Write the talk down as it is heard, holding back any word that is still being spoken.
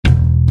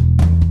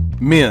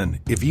Men,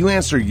 if you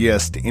answer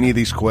yes to any of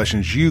these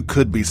questions, you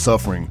could be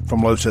suffering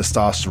from low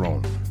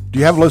testosterone. Do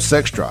you have low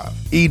sex drive?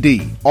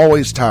 ED,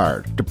 always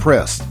tired,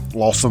 depressed,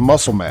 loss of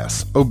muscle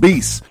mass,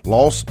 obese,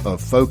 loss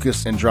of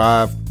focus and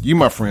drive? You,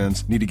 my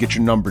friends, need to get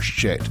your numbers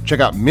checked.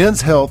 Check out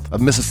Men's Health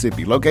of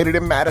Mississippi, located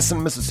in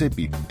Madison,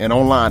 Mississippi, and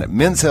online at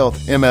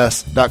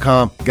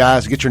menshealthms.com.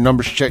 Guys, get your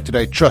numbers checked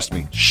today. Trust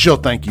me, she'll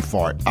thank you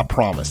for it. I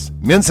promise.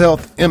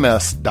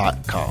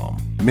 menshealthms.com.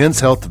 Men's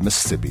Health of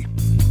Mississippi.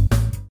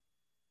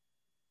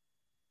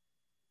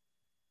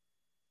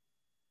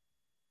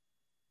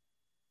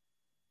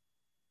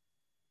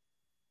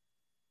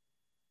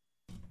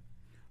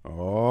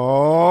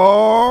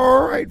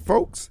 All right,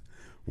 folks,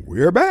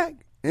 we're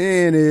back,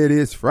 and it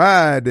is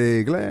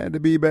Friday. Glad to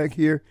be back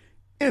here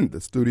in the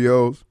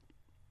studios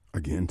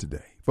again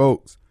today.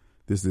 Folks,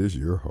 this is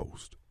your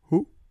host.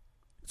 Who?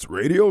 It's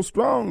Radio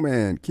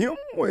Strongman, Kim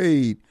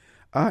Wade.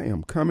 I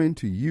am coming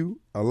to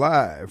you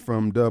alive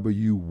from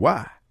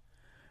WYIB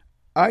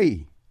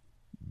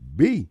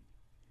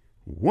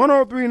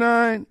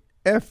 1039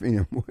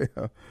 FM.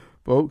 Well,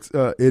 folks,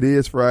 it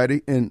is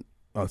Friday, and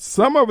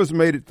some of us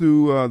made it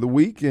through the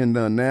week, and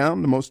now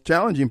the most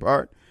challenging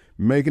part,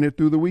 making it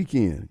through the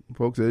weekend.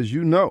 Folks, as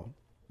you know,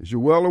 as you're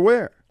well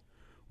aware,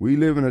 we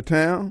live in a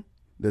town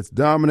that's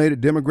dominated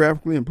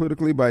demographically and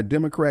politically by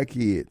Democrat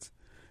kids.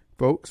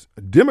 Folks,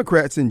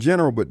 Democrats in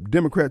general, but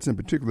Democrats in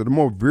particular, the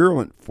more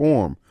virulent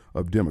form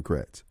of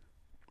Democrats.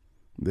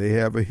 They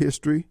have a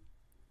history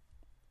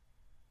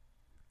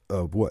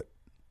of what?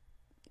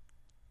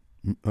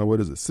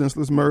 What is it?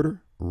 Senseless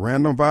murder,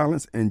 random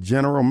violence, and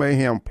general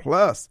mayhem,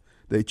 plus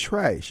they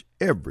trash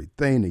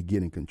everything they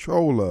get in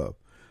control of.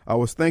 I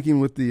was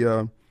thinking with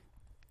the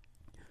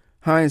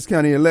Hinds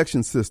County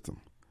election system,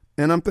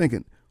 and I'm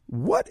thinking,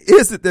 what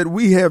is it that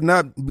we have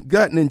not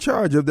gotten in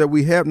charge of that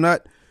we have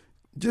not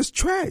just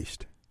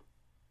trashed?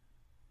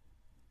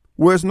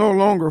 Where it's no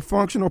longer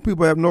functional,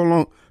 people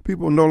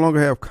no longer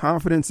have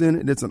confidence in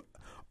it. It's an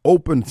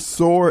open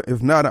sore,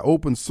 if not an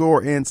open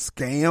sore and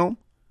scam,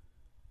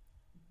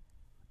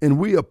 and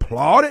we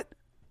applaud it.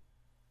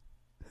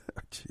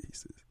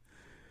 Jesus.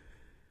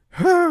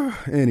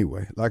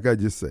 Anyway, like I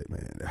just said,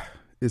 man,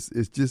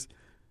 it's just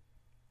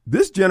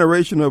this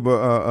generation of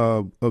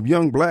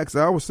young blacks.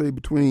 I would say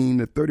between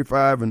the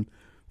 35 and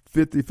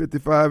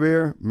 55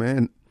 era,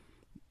 man,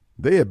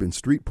 they have been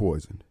street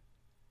poisoned.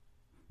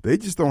 They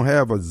just don't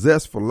have a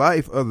zest for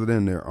life other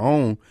than their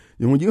own.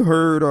 And when you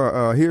heard,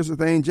 here's the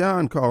thing,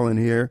 John calling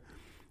here,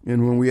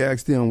 and when we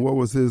asked him what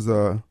was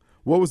the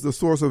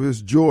source of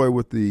his joy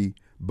with the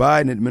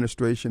Biden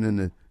administration and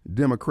the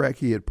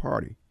Democrat-head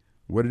party,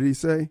 what did he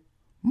say?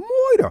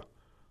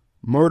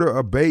 Murder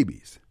of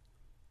babies.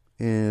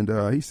 And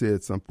he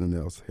said something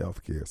else,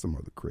 healthcare, some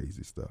other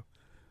crazy stuff.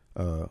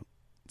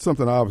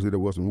 Something obviously that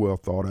wasn't well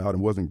thought out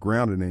and wasn't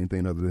grounded in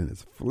anything other than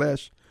his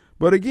flesh.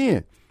 But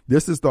again,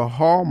 this is the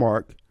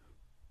hallmark,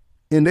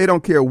 and they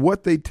don't care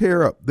what they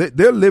tear up.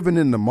 They're living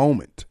in the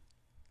moment.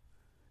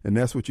 And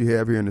that's what you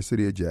have here in the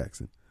city of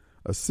Jackson,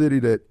 a city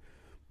that,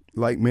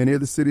 like many of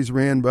the cities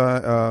ran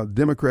by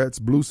Democrats,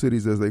 blue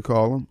cities as they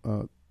call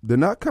them, they're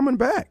not coming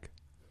back.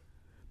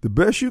 The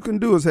best you can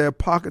do is have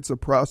pockets of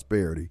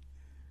prosperity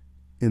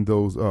in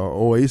those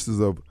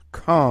oases of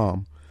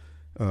calm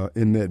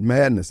in that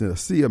madness, in a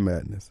sea of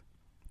madness.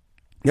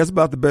 That's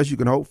about the best you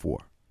can hope for.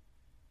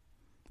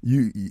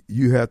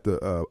 You have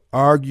to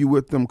argue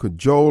with them,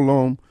 cajole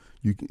them.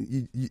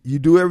 You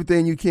do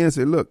everything you can.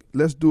 Say, look,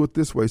 let's do it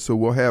this way so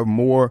we'll have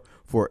more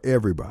for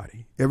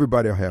everybody.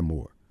 Everybody will have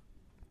more.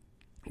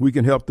 We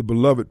can help the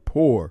beloved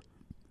poor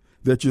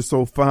that you're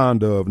so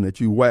fond of and that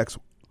you wax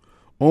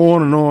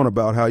on and on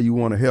about how you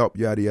want to help,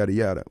 yada, yada,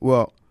 yada.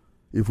 Well,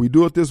 if we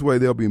do it this way,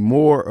 there'll be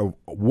more of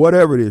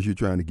whatever it is you're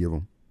trying to give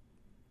them.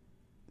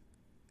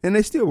 And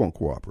they still won't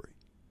cooperate.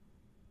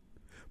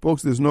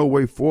 Folks, there's no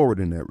way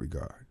forward in that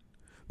regard.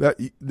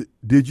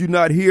 Did you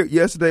not hear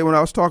yesterday when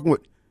I was talking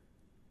with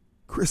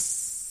Chris?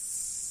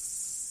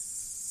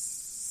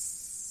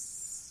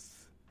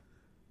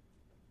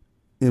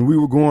 And we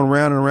were going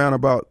round and around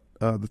about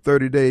the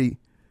 30-day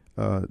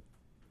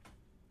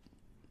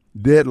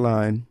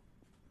deadline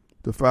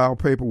to file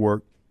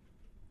paperwork.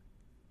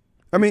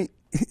 I mean,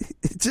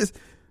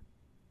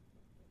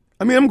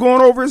 I'm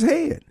going over his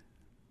head.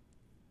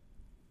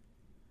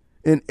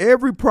 And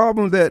every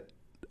problem that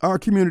our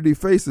community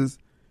faces,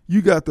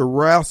 you got to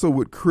wrestle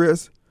with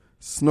Chris,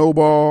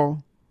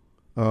 Snowball,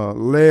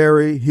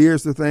 Larry,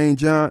 here's the thing,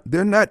 John.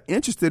 They're not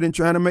interested in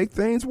trying to make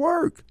things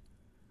work.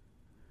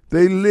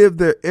 They live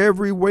their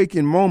every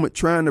waking moment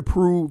trying to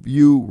prove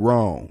you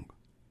wrong.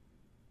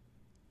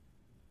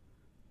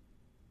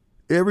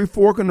 Every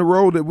fork in the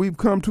road that we've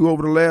come to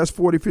over the last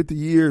 40, 50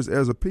 years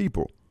as a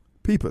people,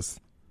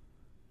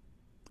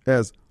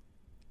 as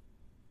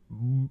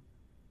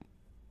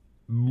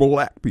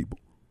black people,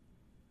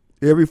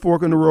 every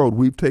fork in the road,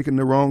 we've taken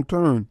the wrong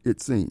turn,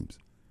 it seems.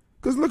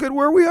 Because look at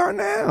where we are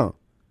now.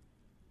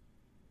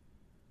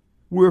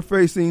 We're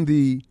facing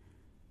the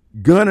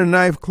gun and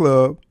knife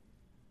club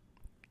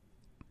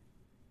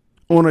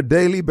on a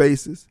daily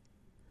basis,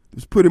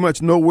 There's pretty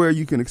much nowhere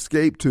you can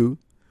escape to.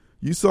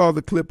 You saw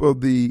the clip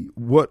of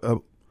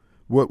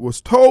what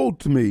was told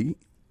to me,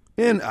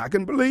 and I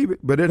can believe it,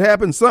 but it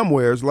happened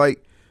somewhere. It's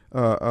like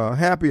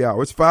happy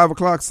hour. It's 5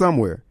 o'clock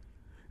somewhere.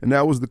 And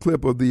that was the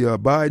clip of the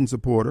Biden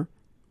supporter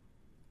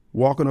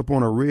walking up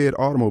on a red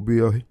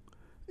automobile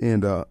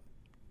and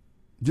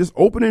just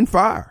opening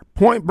fire.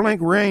 Point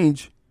blank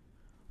range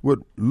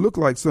would look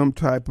like some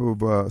type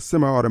of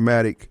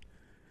semi-automatic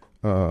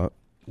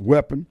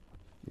weapon.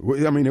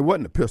 I mean, it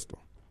wasn't a pistol.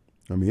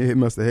 I mean, it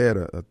must have had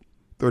a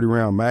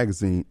 30-round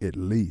magazine at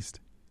least.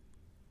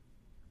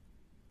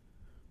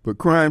 But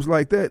crimes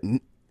like that,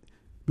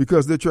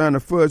 because they're trying to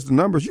fudge the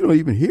numbers, you don't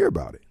even hear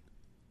about it.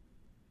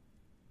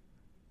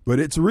 But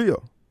it's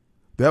real.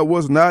 That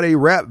was not a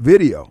rap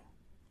video.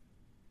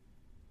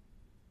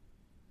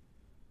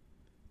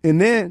 And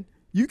then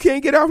you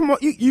can't get out from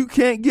you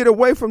can't get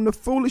away from the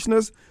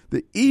foolishness,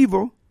 the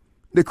evil,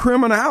 the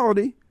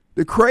criminality,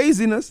 the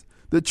craziness,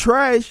 the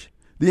trash,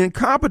 the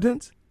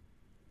incompetence,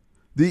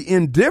 the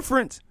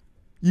indifference.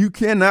 You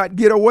cannot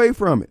get away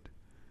from it.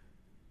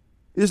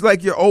 It's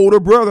like your older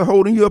brother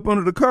holding you up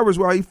under the covers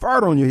while he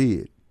fart on your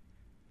head.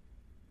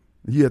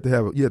 You have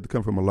to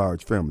come from a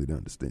large family to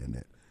understand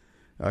that.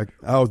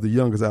 I was the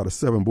youngest out of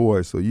 7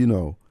 boys, so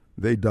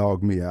they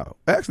dogged me out.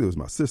 Actually, it was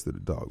my sister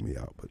that dogged me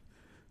out, but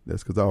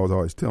that's because I was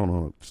always telling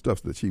on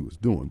stuff that she was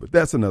doing. But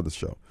that's another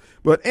show.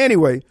 But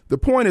anyway, the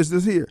point is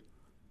this here.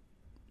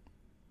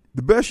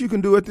 The best you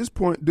can do at this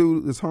point,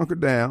 dude, is hunker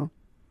down,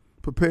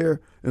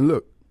 prepare, and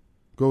look,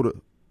 go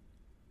to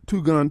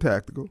 2 Gun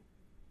Tactical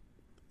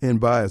and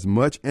buy as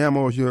much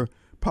ammo as your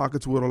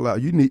pockets would allow.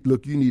 You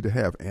need to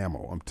have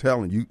ammo. I'm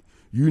telling you,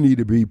 you need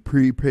to be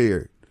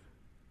prepared.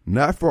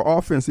 Not for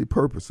offensive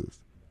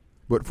purposes,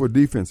 but for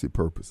defensive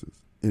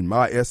purposes, in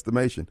my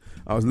estimation.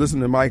 I was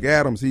listening to Mike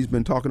Adams. He's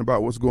been talking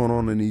about what's going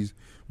on in these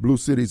blue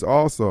cities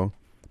also,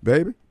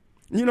 baby.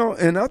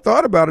 And I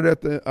thought about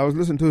it I was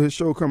listening to his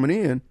show coming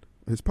in,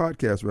 his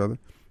podcast rather,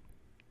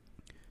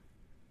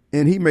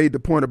 and he made the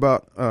point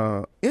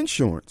about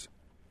insurance.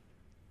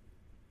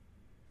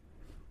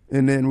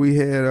 And then we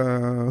had,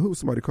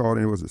 somebody called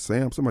in, was it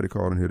Sam? Somebody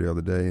called in here the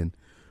other day and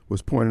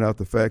was pointing out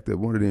the fact that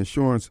one of the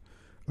insurance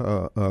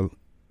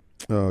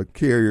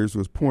carriers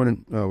was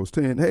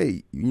saying,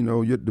 hey,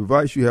 your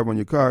device you have on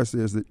your car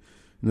says that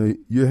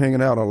you're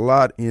hanging out a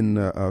lot in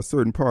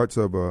certain parts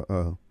of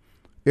a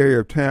area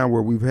of town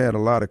where we've had a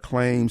lot of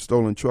claims,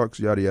 stolen trucks,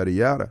 yada, yada,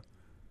 yada.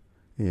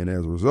 And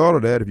as a result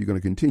of that, if you're going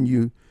to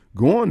continue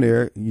going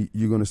there,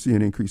 you're going to see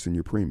an increase in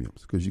your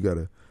premiums because you got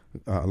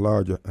a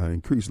larger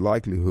increased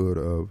likelihood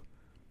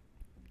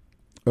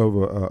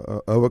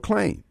of a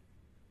claim.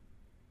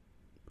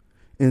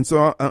 And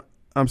so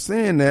I'm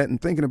saying that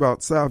and thinking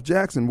about South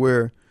Jackson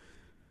where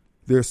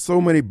there's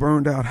so many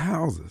burned out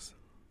houses.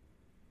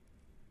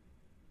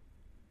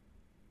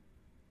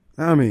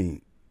 I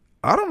mean,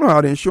 I don't know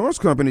how the insurance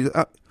companies,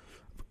 I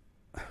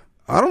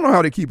don't know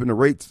how they're keeping the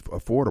rates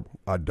affordable.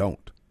 I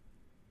don't.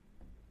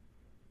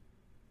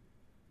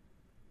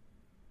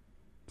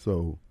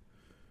 So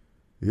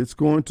it's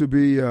going to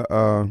be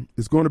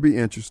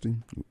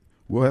interesting.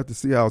 We'll have to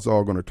see how it's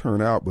all going to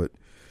turn out, but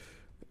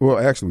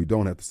actually we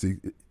don't have to see.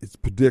 It's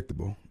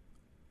predictable.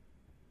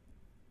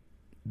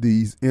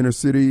 These inner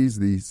cities,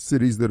 these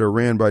cities that are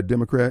ran by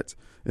Democrats,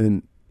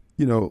 and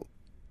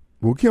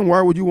Kim,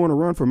 why would you want to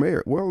run for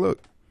mayor? Well,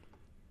 look,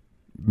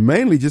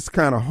 mainly just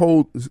kind of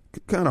hold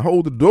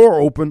the door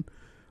open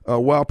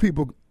while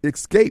people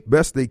escape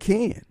best they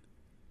can.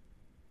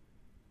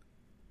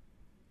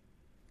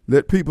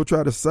 Let people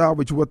try to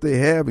salvage what they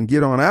have and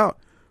get on out,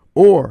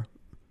 or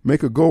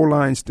make a goal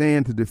line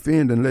stand to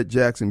defend and let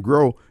Jackson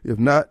grow. If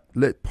not,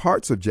 let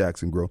parts of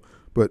Jackson grow.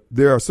 But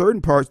there are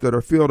certain parts that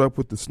are filled up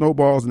with the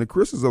Snowballs and the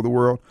Chris's of the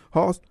world.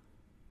 Hoss,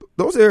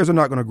 those areas are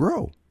not going to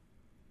grow.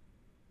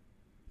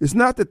 It's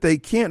not that they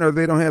can't or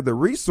they don't have the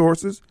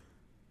resources.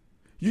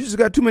 You just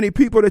got too many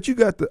people that you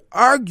got to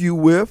argue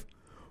with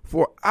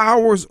for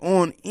hours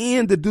on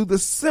end to do the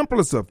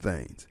simplest of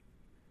things.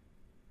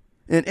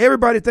 And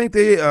everybody think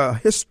they're a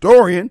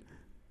historian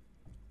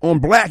on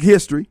black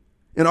history,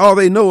 and all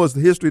they know is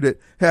the history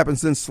that happened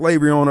since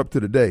slavery on up to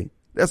today.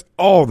 That's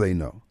all they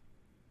know.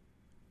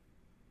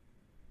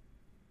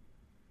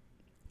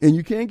 And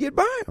you can't get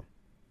by them.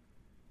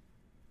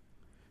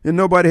 And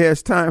nobody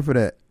has time for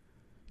that.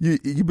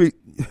 You be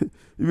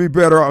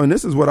better off. And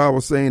this is what I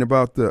was saying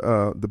about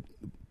the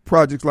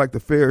projects like the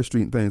Fair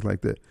Street and things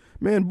like that.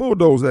 Man,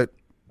 bulldoze that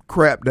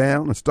crap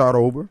down and start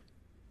over.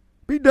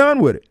 Be done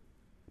with it.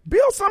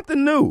 Build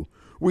something new.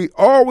 We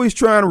always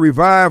trying to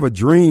revive a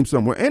dream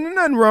somewhere. And there's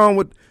nothing wrong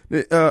with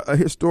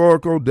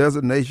historical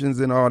designations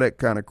and all that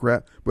kind of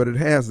crap, but it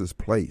has its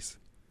place.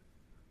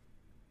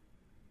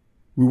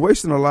 We're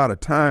wasting a lot of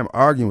time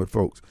arguing with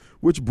folks,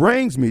 which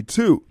brings me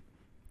to,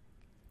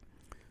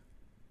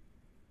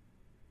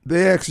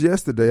 they asked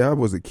yesterday,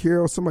 was it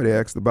Carol? Somebody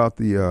asked about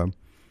the,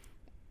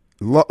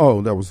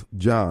 that was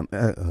John,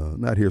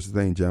 not Here's the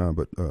Thing John,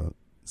 but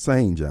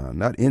Sane John,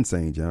 not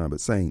Insane John, but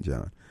Sane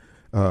John.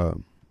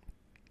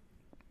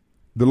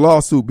 The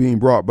lawsuit being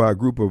brought by a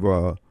group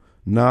of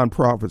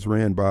nonprofits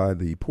ran by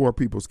the Poor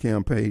People's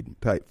Campaign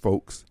type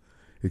folks,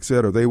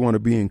 etc. They want to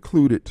be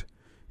included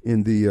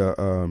in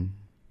the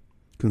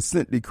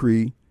consent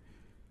decree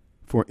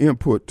for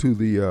input to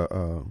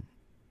the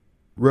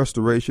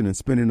restoration and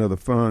spending of the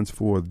funds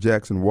for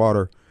Jackson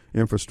water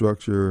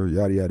infrastructure,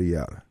 yada, yada,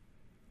 yada.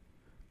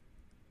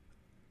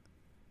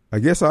 I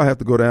guess I'll have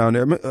to go down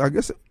there. I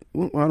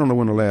don't know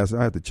when I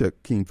have to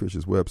check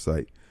Kingfisher's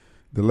website.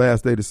 The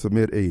last day to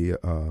submit a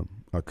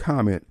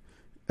comment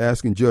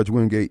asking Judge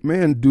Wingate,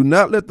 man, do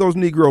not let those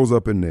Negroes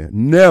up in there.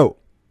 No.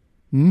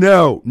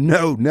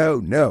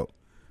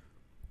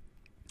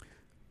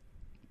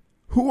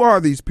 Who are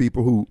these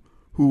people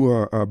who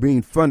are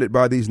being funded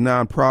by these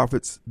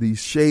nonprofits,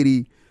 these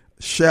shady,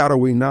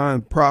 shadowy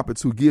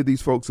nonprofits who give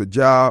these folks a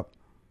job?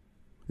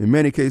 In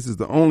many cases,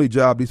 the only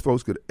job these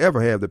folks could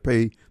ever have to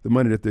pay the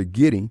money that they're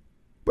getting.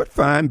 But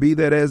fine, be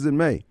that as it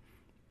may.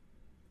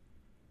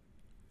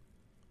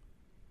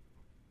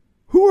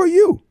 Who are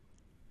you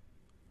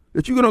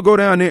that you're going to go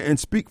down there and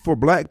speak for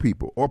black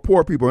people or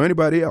poor people or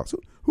anybody else?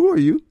 Who are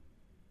you?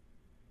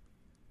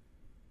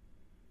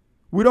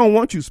 We don't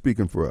want you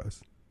speaking for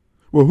us.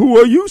 Well, who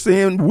are you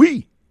saying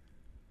we?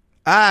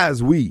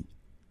 We.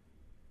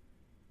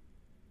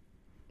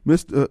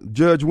 Mr.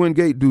 Judge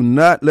Wingate, do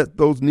not let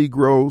those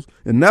Negroes,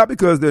 and not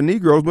because they're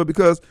Negroes, but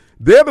because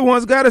they're the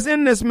ones got us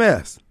in this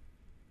mess.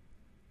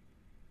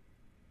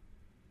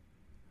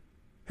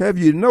 Have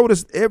you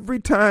noticed every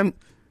time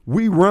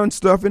we run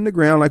stuff in the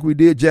ground like we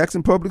did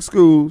Jackson Public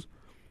Schools,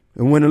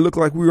 and when it looked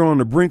like we were on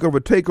the brink of a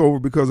takeover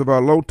because of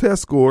our low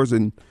test scores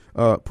and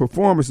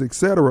performance,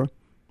 etc.,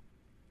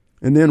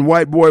 and then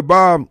white boy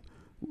Bob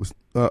was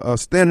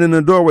standing in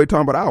the doorway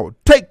talking about, I will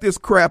take this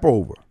crap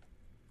over.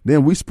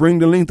 Then we spring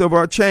the length of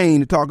our chain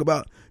to talk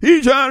about,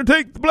 he's trying to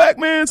take the black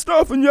man's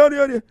stuff and yada,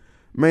 yada.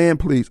 Man,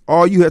 please,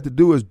 all you have to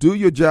do is do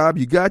your job.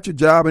 You got your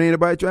job and ain't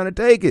nobody trying to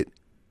take it.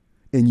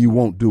 And you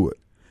won't do it.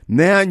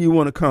 Now you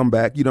want to come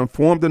back. You done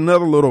formed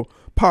another little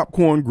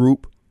popcorn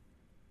group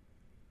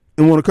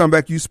and want to come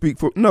back. You speak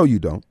for, no, you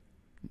don't.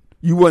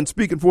 You wasn't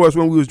speaking for us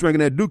when we was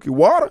drinking that Dookie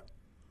water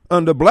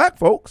under black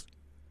folks.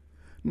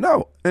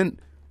 No.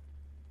 And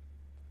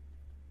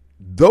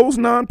those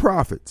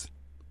nonprofits,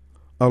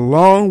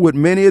 along with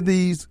many of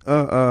these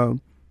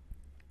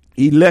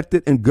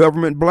elected and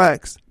government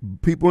blacks,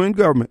 people in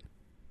government,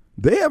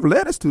 they have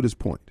led us to this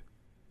point.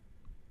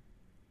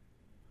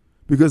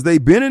 Because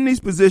they've been in these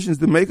positions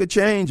to make a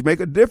change, make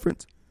a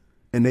difference,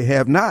 and they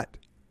have not.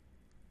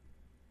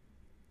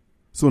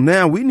 So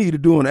now we need to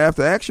do an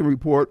after action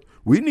report.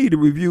 We need to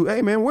review,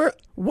 hey man, where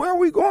are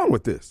we going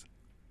with this?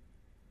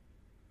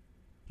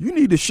 You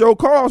need to show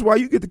cause why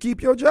you get to keep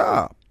your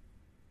job.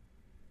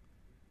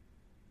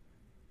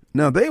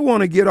 Now, they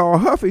want to get all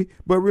huffy,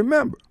 but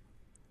remember,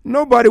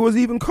 nobody was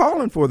even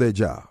calling for their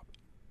job.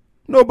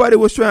 Nobody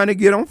was trying to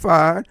get them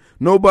fired.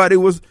 Nobody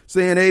was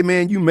saying, hey,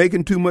 man, you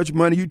making too much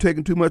money, you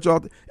taking too much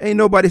off. Ain't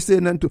nobody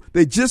said nothing to them.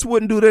 They just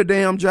wouldn't do their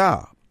damn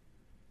job.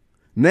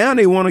 Now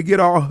they want to get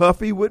all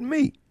huffy with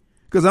me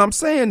because I'm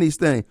saying these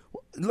things.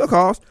 Look,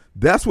 Hoss,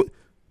 that's what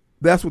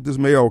this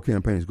mayoral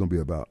campaign is going to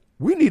be about.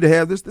 We need to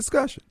have this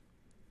discussion.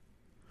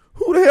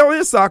 Who the hell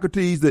is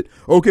Socrates that,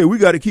 okay, we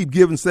got to keep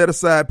giving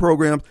set-aside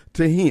programs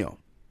to him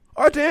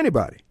or to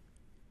anybody?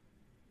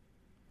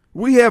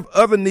 We have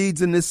other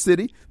needs in this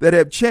city that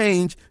have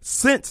changed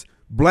since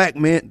the black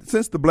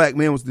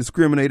man was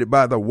discriminated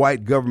by the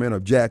white government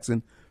of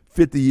Jackson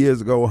 50 years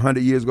ago,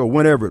 100 years ago,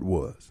 whenever it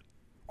was.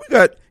 We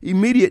got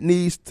immediate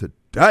needs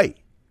today.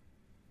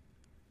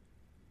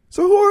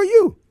 So who are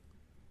you?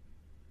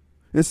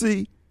 And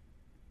see,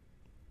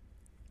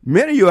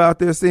 many of you out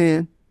there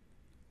saying,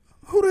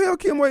 who the hell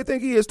Kim Wade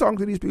think he is talking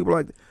to these people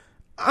like that?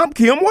 I'm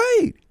Kim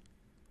Wade,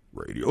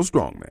 radio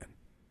strongman.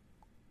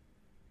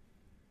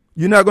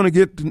 You're not going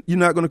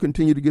to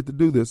continue to get to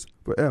do this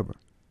forever.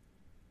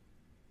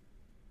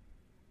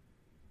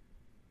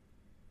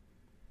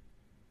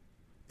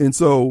 And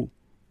so,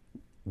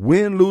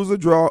 win, lose, or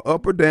draw,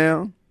 up or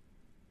down,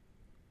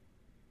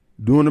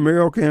 during the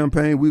mayoral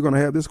campaign, we're going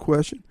to have this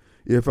question.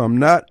 If I'm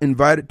not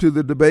invited to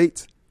the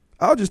debates,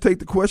 I'll just take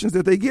the questions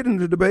that they get in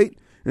the debate.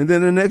 And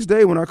then the next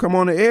day when I come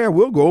on the air,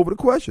 we'll go over the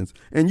questions.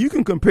 And you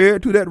can compare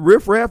it to that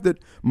riffraff that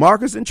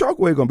Marcus and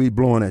Chokwe are going to be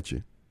blowing at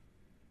you.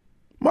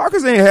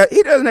 Marcus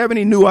he doesn't have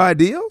any new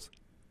ideas.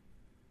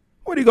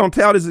 What are you going to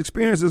tout his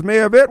experience as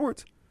mayor of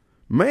Edwards?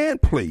 Man,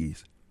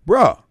 please.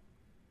 Bruh.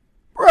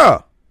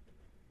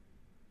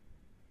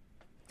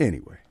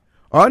 Anyway,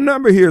 our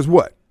number here is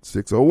what?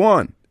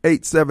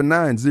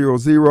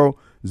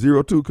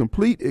 601-879-0002.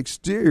 Complete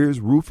Exteriors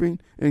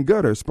Roofing and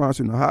Gutter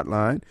sponsoring the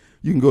hotline.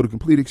 You can go to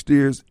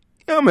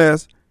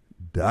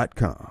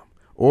CompleteExteriorsMS.com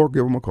or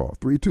give them a call,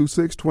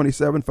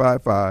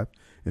 326-2755,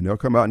 and they'll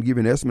come out and give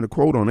you an estimate, a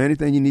quote on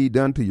anything you need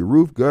done to your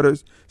roof,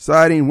 gutters,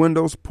 siding,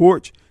 windows,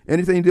 porch,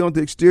 anything dealing with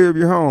the exterior of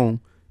your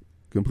home.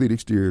 Complete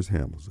Exteriors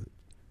handles it.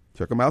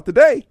 Check them out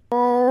today.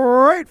 All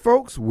right,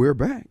 folks, we're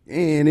back,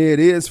 and it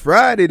is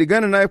Friday. The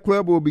Gun and Knife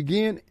Club will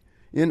begin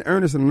in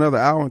earnest in another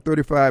hour and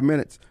 35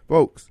 minutes.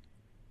 Folks,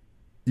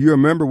 you're a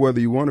member whether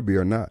you want to be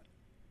or not.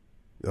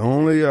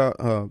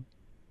 The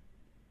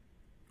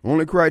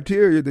only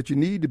criteria that you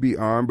need to be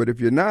armed, but if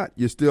you're not,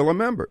 you're still a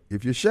member.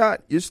 If you're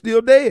shot, you're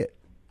still dead.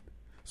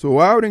 So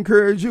I would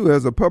encourage you,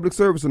 as a public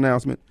service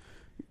announcement,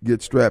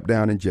 get strapped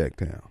down in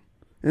Jacktown.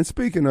 And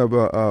speaking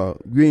of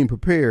being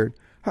prepared,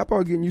 how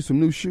about getting you some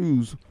new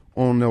shoes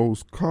on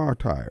those car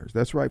tires?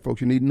 That's right,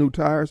 folks. You need new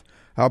tires?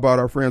 How about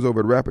our friends over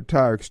at Rapid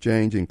Tire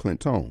Exchange in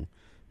Clinton,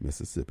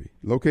 Mississippi,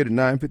 located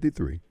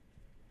 953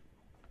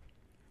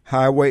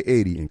 Highway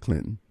 80 in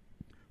Clinton,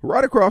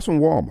 right across from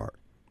Walmart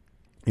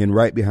and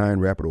right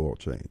behind Rapid Oil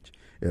Change.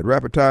 At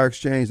Rapid Tire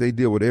Exchange, they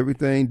deal with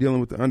everything dealing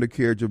with the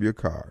undercarriage of your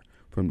car,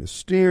 from the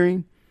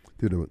steering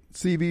to the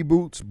CV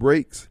boots,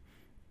 brakes,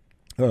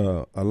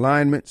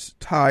 alignments,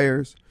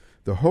 tires,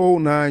 the whole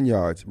 9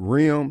 yards,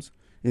 rims.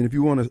 And if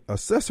you want to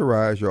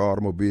accessorize your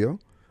automobile,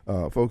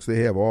 folks,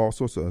 they have all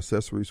sorts of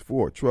accessories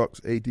for trucks,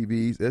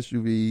 ATVs,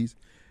 SUVs,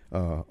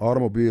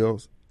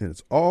 automobiles, and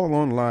it's all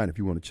online if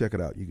you want to check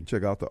it out. You can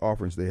check out the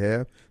offerings they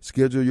have,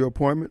 schedule your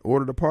appointment,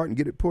 order the part, and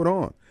get it put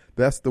on.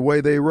 That's the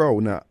way they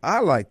roll. Now, I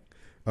like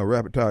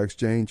Rapid Tire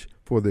Exchange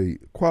for the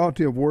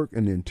quality of work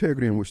and the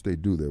integrity in which they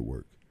do their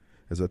work.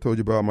 As I told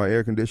you about my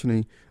air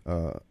conditioning,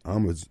 I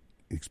was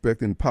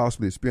expecting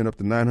possibly to spend up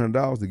to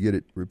 $900 to get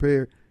it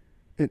repaired.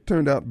 It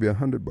turned out to be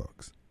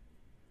 $100.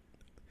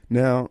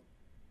 Now,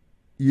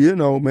 you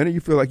know, many of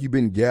you feel like you've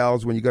been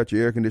gouged when you got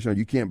your air conditioner.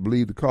 You can't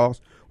believe the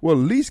cost. Well,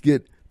 at least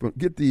get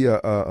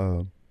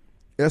the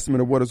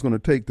estimate of what it's going to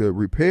take to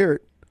repair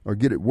it or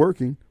get it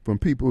working from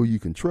people who you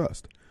can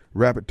trust.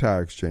 Rapid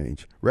Tire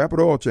Exchange, Rapid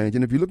Oil Change.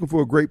 And if you're looking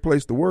for a great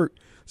place to work,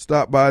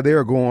 stop by there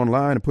or go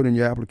online and put in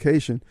your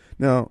application.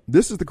 Now,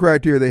 this is the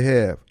criteria they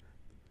have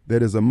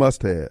that is a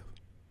must-have.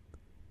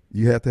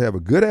 You have to have a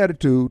good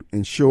attitude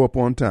and show up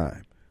on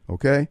time,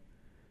 okay?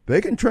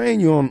 They can train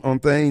you on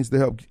things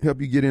to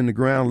help you get in the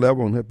ground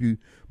level and help you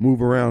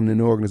move around in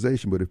the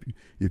organization. But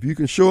if you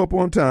can show up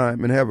on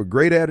time and have a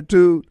great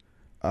attitude,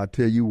 I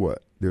tell you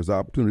what, there's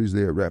opportunities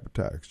there at Rapid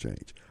Tire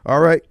Exchange. All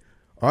right,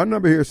 our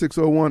number here is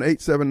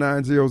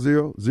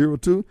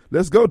 601-879-0002.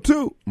 Let's go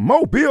to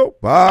Mobile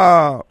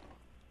Bob.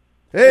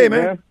 Hey,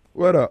 man,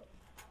 what up?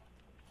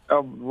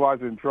 I'm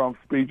watching Trump's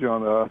speech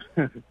on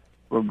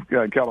from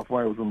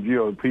California with some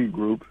GOP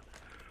groups.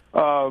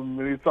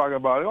 And he's talking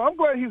about, I'm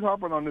glad he's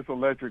harping on this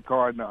electric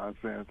car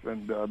nonsense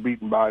and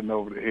beating Biden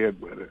over the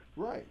head with it.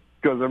 Right.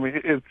 Because, I mean,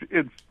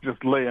 it's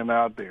just laying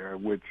out there,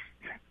 which,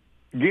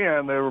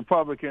 again, the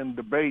Republican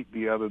debate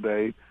the other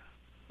day,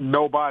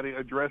 nobody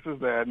addresses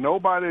that.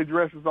 Nobody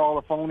addresses all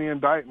the phony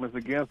indictments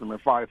against him. In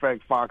fact,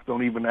 Fox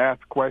don't even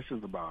ask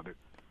questions about it,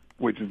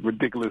 which is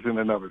ridiculous in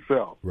and of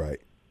itself. Right.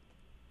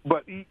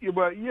 But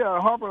yeah,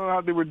 harping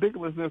on the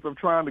ridiculousness of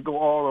trying to go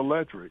all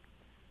electric.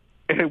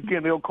 And,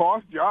 again, it'll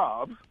cost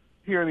jobs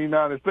here in the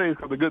United States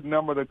because a good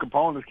number of the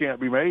components can't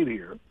be made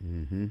here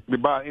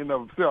by in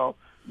of itself.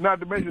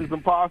 Not to mention it's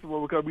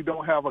impossible because we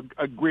don't have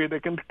a grid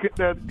that can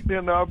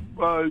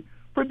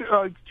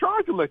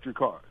charge electric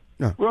cars.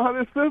 No. We don't have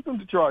this system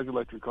to charge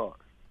electric cars.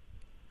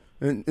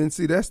 And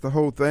see, that's the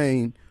whole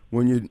thing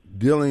when you're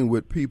dealing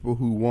with people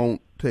who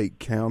won't take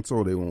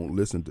counsel, they won't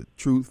listen to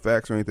truth,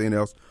 facts, or anything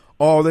else.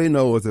 All they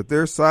know is that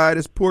their side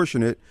is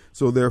pushing it,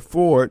 so they're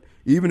for it,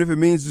 even if it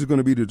means it's going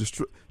to be to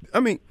destroy. I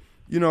mean,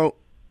 you know,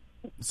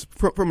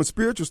 from a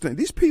spiritual standpoint,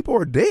 these people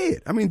are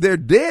dead. I mean, they're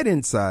dead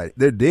inside.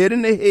 They're dead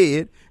in their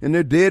head, and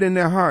they're dead in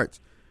their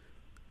hearts.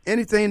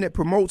 Anything that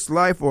promotes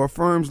life or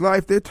affirms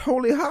life, they're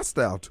totally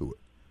hostile to it.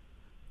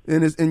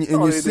 And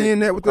you're seeing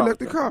that with the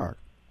electric car.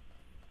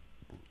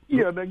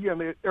 Yeah,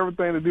 again,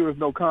 everything to do is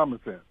no common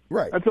sense.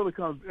 Right.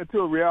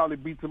 Until reality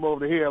beats them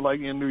over the head,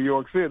 like in New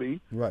York City,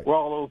 right, where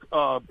all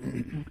those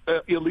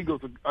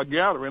illegals are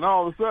gathering.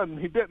 All of a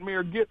sudden, that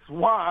mayor gets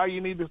why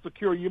you need to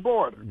secure your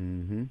border.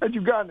 Had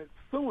you gotten it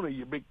sooner,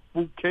 you big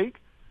fruitcake,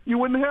 you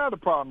wouldn't have the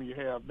problem you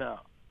have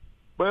now.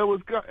 But it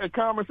was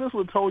common sense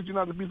would have told you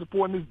not to be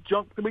supporting this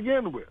junk to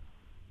begin with.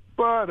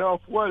 But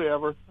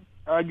whatever.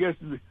 I guess,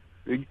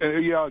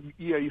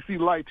 you see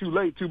light too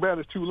late. Too bad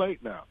it's too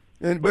late now.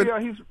 But yeah,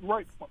 he's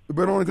right. But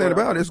the only thing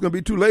about it, it's going to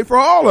be too late for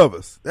all of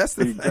us. That's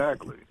the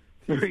exactly.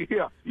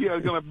 yeah,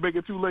 it's going to make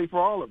it too late for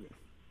all of us.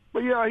 But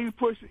yeah, he's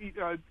pushing.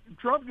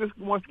 Trump just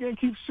once again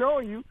keeps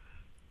showing you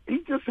he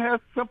just has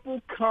simple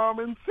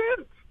common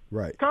sense.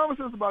 Right. Common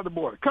sense about the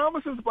border.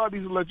 Common sense about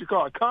these electric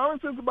cars.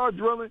 Common sense about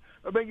drilling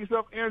and making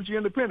yourself energy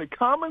independent.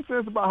 Common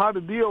sense about how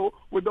to deal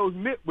with those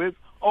nitwits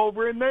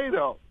over in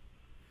NATO.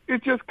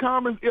 It's just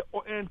common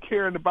and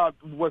caring about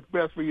what's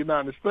best for the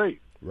United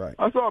States. Right.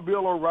 I saw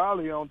Bill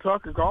O'Reilly on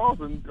Tucker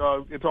Carlson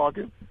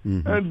talking,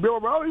 and Bill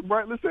O'Reilly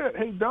rightly said,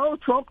 hey, Donald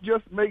Trump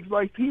just makes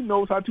like he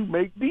knows how to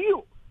make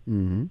deals.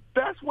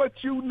 That's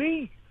what you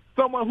need.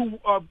 Someone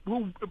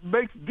who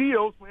makes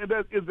deals and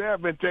that is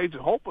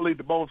advantageous, hopefully,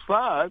 to both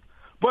sides,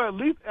 but at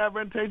least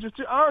advantageous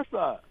to our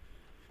side.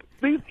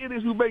 These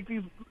idiots who make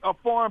these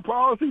foreign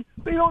policy,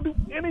 they don't do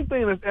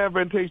anything that's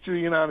advantageous to the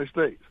United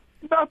States.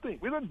 Nothing.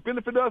 It doesn't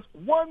benefit us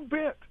one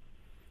bit.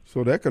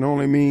 So that can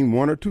only mean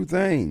one or two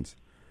things.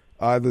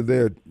 Either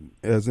they're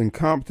as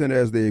incompetent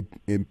as they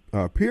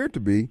appear to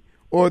be,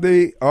 or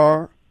they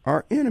are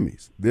our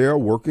enemies. They are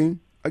working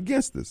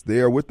against us. They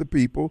are with the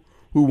people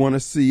who want to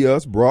see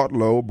us brought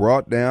low,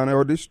 brought down,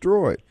 or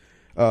destroyed.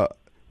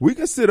 We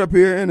can sit up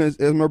here and, as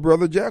my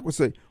brother Jack would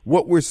say,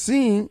 what we're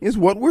seeing is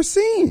what we're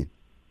seeing.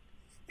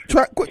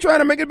 Quit trying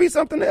to make it be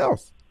something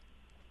else.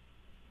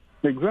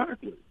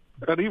 Exactly.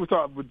 And he was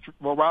talking.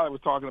 Riley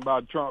was talking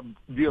about Trump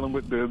dealing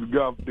with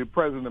the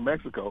president of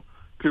Mexico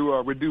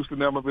to reduce the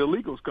number of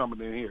illegals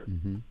coming in here,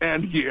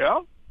 and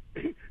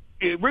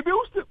it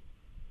reduced it.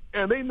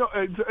 And they know,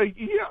 amazing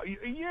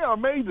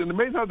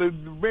how the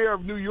mayor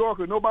of New York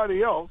or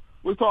nobody else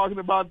was talking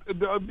about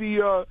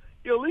the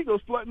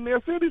illegals flooding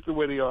their cities the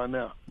way they are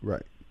now.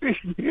 Right.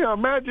 Yeah,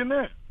 imagine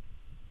that.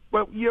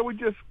 But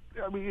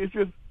it's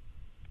just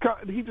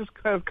he just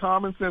has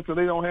common sense and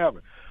they don't have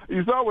it.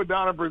 You saw what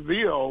Donna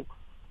Brazile,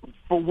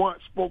 for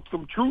once, spoke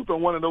some truth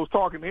on one of those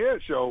talking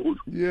head shows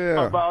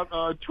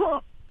about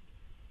Trump.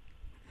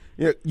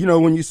 Yeah,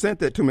 when you sent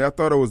that to me, I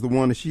thought it was the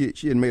one that she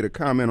had made a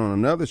comment on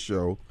another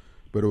show,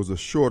 but it was a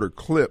shorter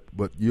clip.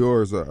 But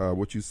yours,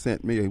 what you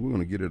sent me, we're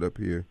going to get it up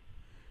here.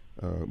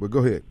 But go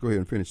ahead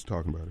and finish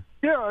talking about it.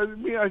 Yeah,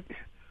 it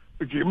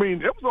was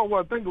on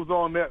what I think it was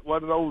on that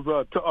one of those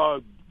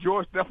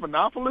George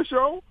Stephanopoulos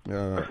show.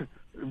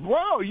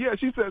 Well, yeah,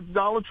 she said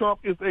Donald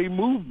Trump is a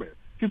movement.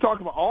 She's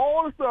talking about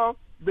all the stuff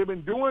they've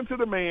been doing to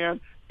the man,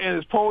 and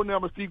his poll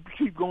numbers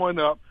keep going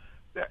up.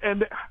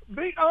 And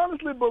they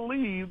honestly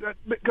believe that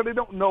because they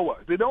don't know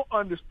us. They don't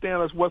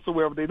understand us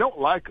whatsoever. They don't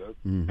like us.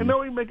 And they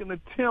don't even make an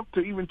attempt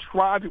to even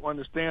try to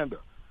understand us.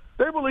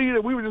 They believe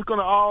that we were just going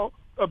to all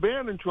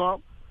abandon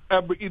Trump,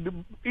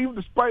 even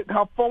despite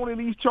how phony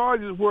these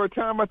charges were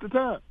time after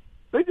time.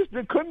 They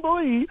couldn't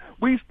believe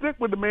we stick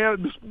with the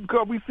man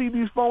because we see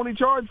these phony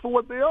charges for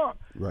what they are.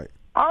 Right.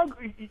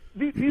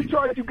 These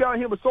charges you got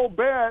on him are so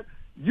bad,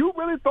 you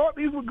really thought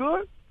these were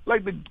good?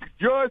 Like the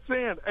judge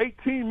saying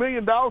 $18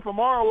 million for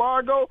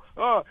Mar-a-Lago,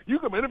 you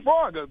committed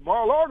fraud because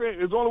Mar-a-Lago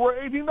is only worth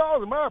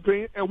 $18 in my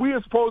opinion, and we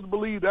are supposed to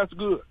believe that's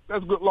good.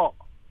 That's good law.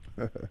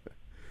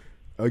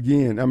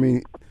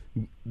 Again,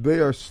 they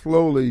are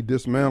slowly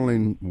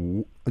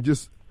dismantling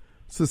just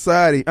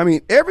society.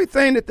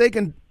 Everything that they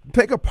can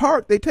take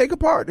apart, they take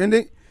apart, and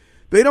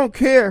they don't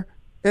care.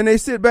 And they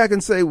sit back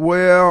and say,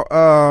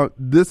 well,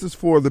 this is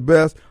for the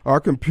best. Our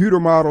computer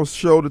models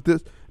show that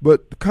this,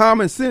 but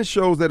common sense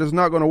shows that it's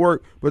not going to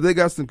work. But they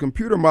got some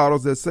computer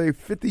models that say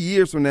 50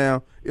 years from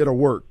now, it'll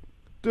work.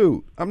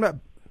 Dude,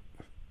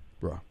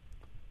 bro.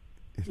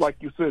 Like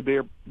you said,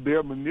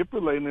 they're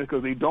manipulating it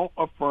because they don't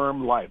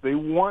affirm life. They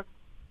want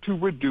to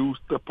reduce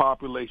the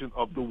population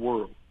of the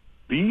world.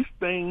 These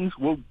things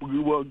will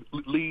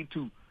lead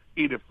to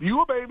either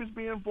fewer babies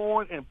being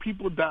born and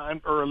people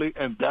dying early,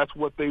 and that's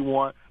what they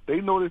want. They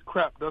know this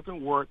crap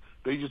doesn't work.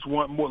 They just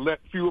want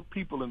fewer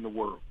people in the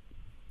world.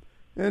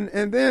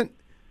 And then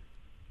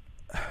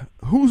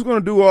who's going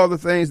to do all the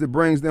things that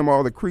brings them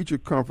all the creature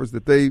comforts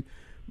that they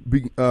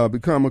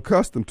become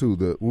accustomed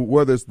to?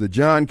 Whether it's the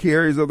John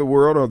Kerrys of the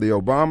world or the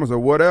Obamas or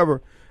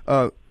whatever.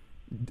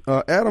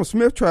 Adam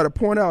Smith tried to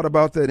point out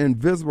about that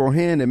invisible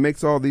hand that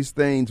makes all these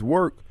things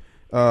work.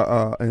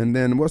 And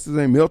then what's his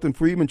name? Milton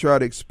Friedman tried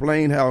to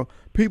explain how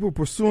people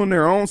pursuing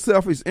their own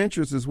selfish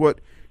interests is what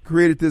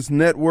created this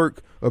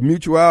network of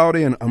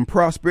mutuality and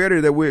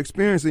prosperity that we're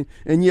experiencing.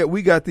 And yet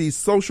we got these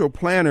social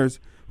planners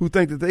who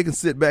think that they can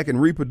sit back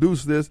and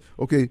reproduce this.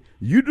 Okay,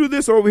 you do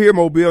this over here,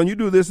 Mobile, and you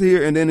do this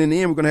here, and then in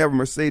the end we're going to have a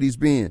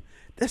Mercedes-Benz.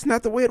 That's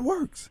not the way it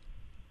works.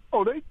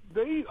 Oh,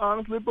 they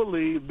honestly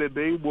believe that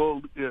they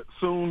will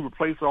soon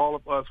replace all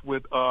of us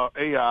with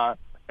AI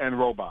and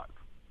robots.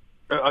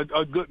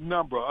 A good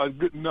number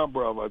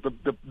of us.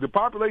 The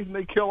population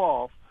they kill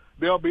off,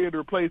 they'll be able to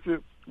replace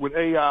it with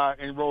AI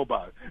and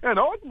robots. And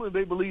ultimately,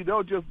 they believe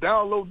they'll just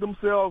download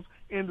themselves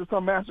into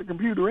some master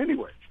computer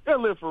anyway.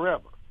 They'll live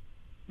forever.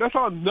 That's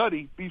how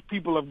nutty these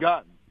people have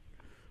gotten.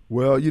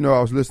 Well,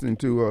 I was listening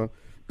to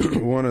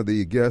one of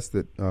the guests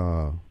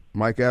that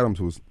Mike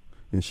Adams was,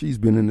 and she's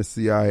been in the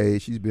CIA.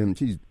 She's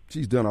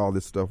done all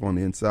this stuff on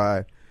the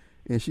inside,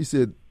 and she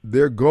said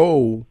their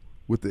goal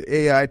with the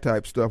AI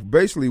type stuff,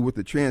 basically with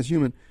the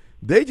transhuman,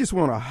 they just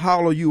want to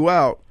hollow you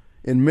out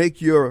and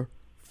make your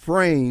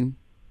frame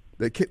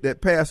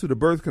that passed through the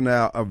birth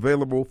canal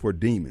available for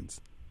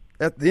demons.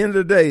 At the end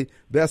of the day,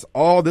 that's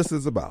all this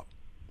is about.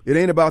 It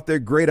ain't about their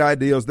great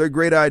ideals. Their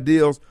great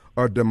ideals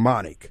are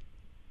demonic.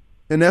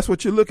 And that's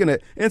what you're looking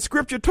at. And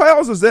Scripture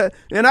tells us that.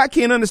 And I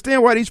can't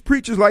understand why these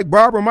preachers like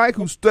Barbara Mike,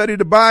 who studied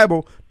the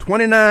Bible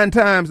 29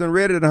 times and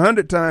read it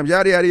 100 times,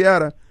 yada, yada,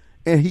 yada,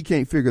 and he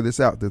can't figure this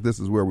out, that this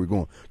is where we're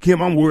going.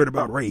 Kim, I'm worried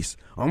about race.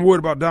 I'm worried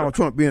about Donald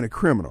Trump being a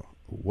criminal.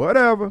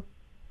 Whatever.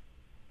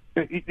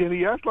 And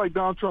he acts like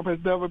Donald Trump has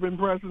never been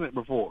president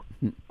before.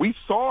 We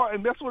saw,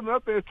 and that's what another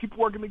thing keep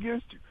working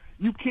against you.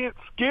 You can't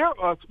scare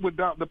us with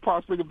the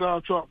prospect of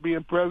Donald Trump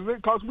being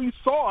president because we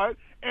saw it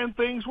and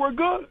things were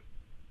good.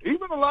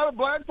 Even a lot of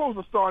black folks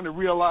are starting to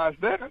realize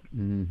that.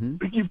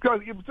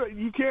 Because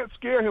you can't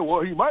scare him.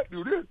 Well, he might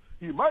do this.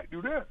 He might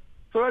do that.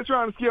 So they're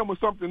trying to scare him with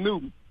something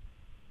new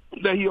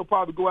that he'll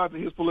probably go after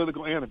his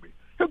political enemy.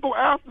 He'll go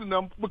after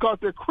them because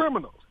they're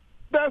criminals.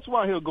 That's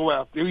why he'll go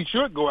after. He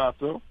should go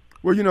after him.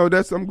 Well,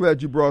 I'm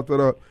glad you brought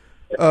that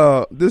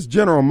up. This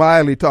General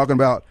Miley talking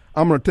about,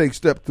 I'm going to take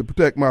steps to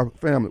protect my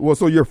family. Well,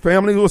 so your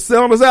family was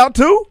selling us out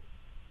too?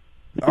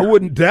 I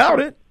wouldn't doubt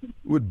it.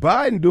 With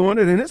Biden doing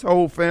it and his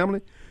whole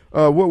family.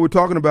 What we're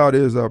talking about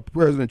is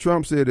President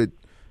Trump said that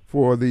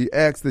for the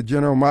acts that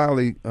General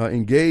Miley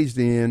engaged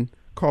in,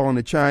 calling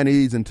the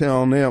Chinese and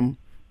telling them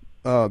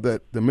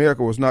that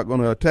America was not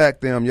going to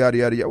attack them, yada,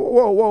 yada, yada.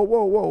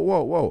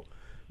 Whoa.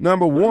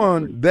 Number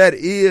one, that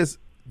is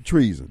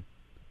treason.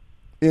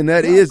 And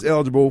that is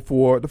eligible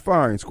for the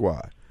firing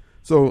squad.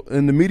 So,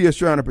 and the media is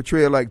trying to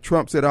portray it like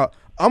Trump said, I'm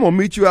going to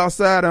meet you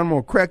outside and I'm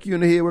going to crack you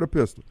in the head with a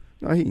pistol.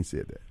 No, he ain't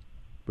said that.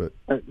 But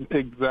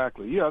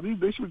exactly. Yeah,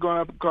 they should be going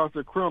after because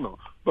they're criminal.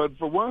 But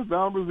for once,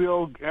 Don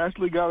Brazil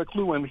actually got a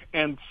clue and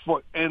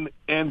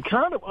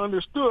kind of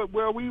understood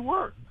where we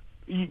were.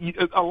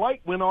 A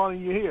light went on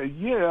in your head.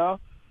 Yeah,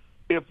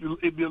 if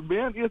the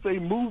event is a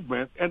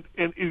movement and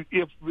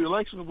if the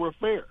elections were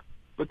fair,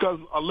 because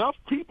left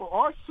people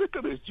are sick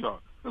of this junk.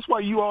 That's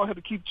why you all had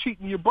to keep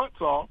cheating your butts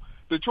off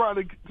to try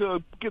to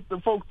get the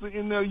folks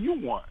in there you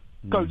want.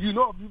 Because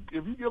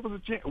if you give us a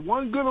chance,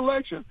 one good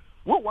election,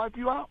 we'll wipe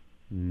you out.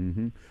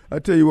 Mm-hmm. I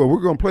tell you what,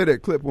 we're going to play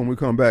that clip when we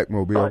come back,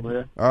 Mobile. All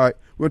right, All right,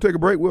 we're going to take a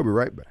break. We'll be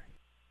right back.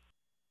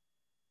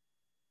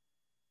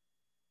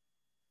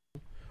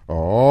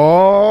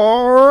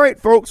 All right,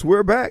 folks,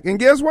 we're back. And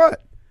guess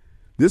what?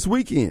 This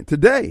weekend,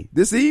 today,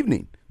 this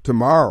evening,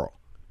 tomorrow,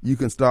 you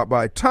can stop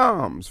by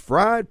Tom's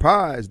Fried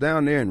Pies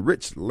down there in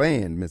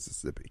Richland,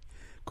 Mississippi.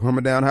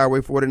 Coming down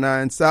Highway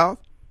 49 South.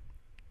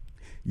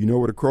 You know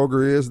where the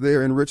Kroger is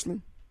there in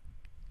Richland?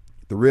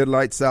 The red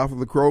light south of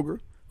the Kroger.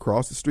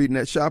 Across the street in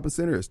that shopping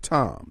center is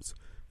Tom's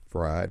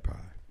Fried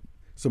Pie.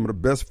 Some of the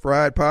best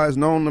fried pies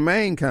known, the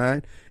main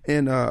kind.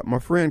 And my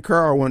friend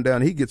Carl went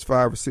down, he gets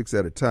 5 or 6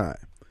 at a time.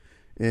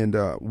 And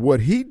what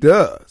he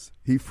does,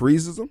 he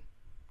freezes them,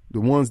 the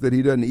ones that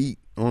he doesn't eat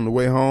on the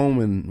way home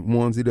and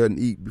ones he doesn't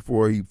eat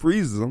before he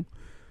freezes them.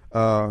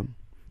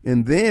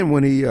 And then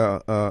when he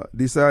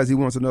decides he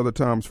wants another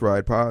Tom's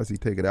Fried Pies, he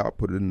take it out,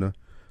 put it in the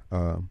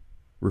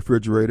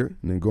refrigerator,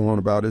 and then go on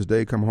about his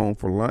day, come home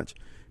for lunch,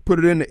 put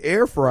it in the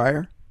air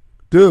fryer.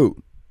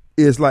 Dude,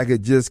 it's like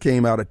it just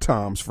came out of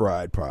Tom's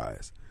Fried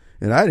Pies.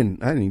 And I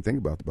didn't even think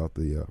about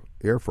the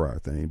air fryer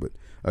thing. But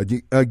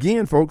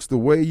again, folks, the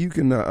way you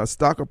can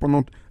stock up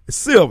on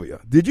Sylvia,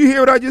 did you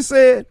hear what I just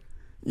said?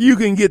 You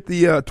can get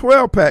the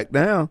 12-pack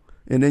down,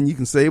 and then you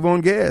can save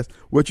on gas.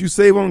 What you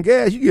save on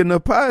gas, you get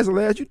enough pies to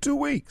last you 2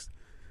 weeks.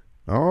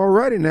 All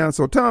righty now.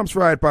 So Tom's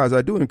Fried Pies,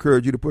 I do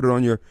encourage you to put it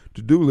on your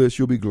to-do list.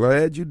 You'll be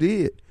glad you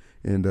did.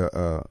 And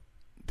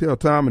tell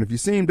Tom, and if you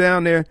see him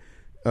down there,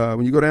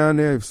 when you go down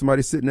there, if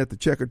somebody's sitting at the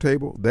checker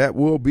table, that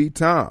will be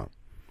Tom.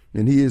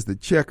 And he is the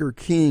checker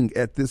king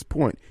at this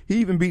point. He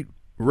even beat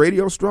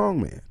Radio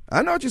Strongman.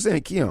 I know what you're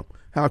saying, Kim.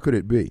 How could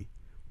it be?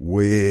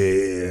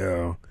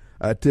 Well,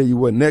 I tell you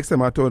what, next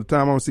time I told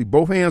Tom, I want to see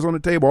both hands on the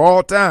table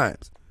all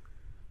times.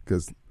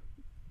 Because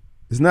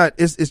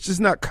it's just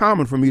not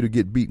common for me to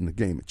get beat in a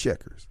game of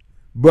checkers.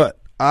 But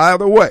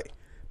either way,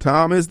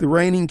 Tom is the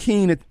reigning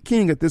king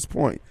at this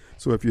point.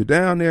 So if you're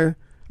down there,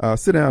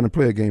 sit down and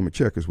play a game of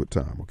checkers with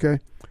Tom, okay?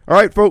 All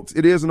right, folks,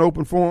 it is an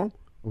open forum.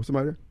 Oh,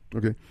 somebody there?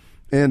 Okay.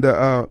 And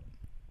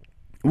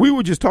we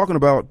were just talking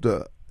about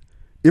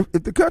if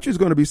the country is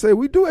going to be safe,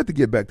 we do have to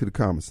get back to the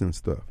common sense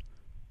stuff.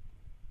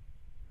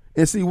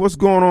 And see, what's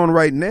going on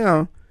right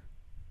now,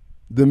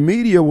 the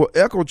media will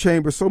echo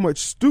chamber so much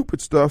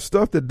stupid stuff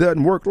that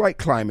doesn't work, like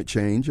climate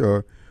change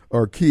or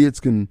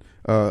kids need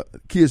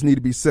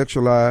to be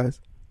sexualized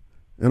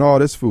and all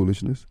this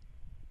foolishness.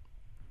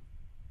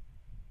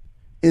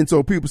 And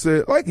so people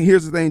say, like,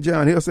 here's the thing,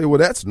 John, he'll say, well,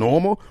 that's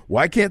normal.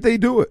 Why can't they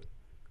do it?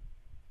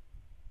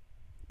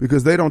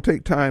 Because they don't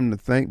take time to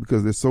think,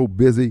 because they're so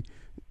busy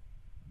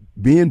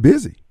being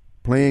busy,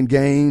 playing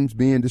games,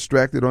 being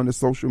distracted on the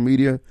social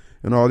media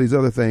and all these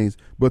other things.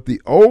 But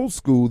the old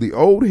school, the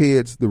old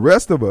heads, the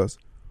rest of us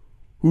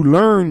who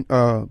learn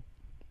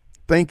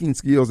thinking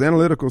skills,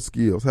 analytical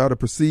skills, how to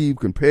perceive,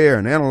 compare,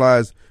 and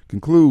analyze,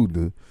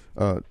 conclude,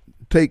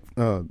 take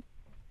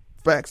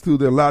facts to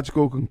their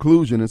logical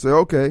conclusion and say,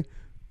 okay,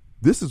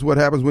 this is what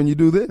happens when you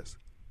do this.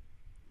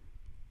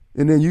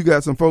 And then you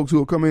got some folks who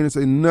will come in and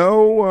say,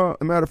 no,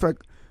 a matter of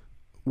fact,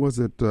 was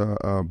it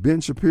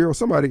Ben Shapiro?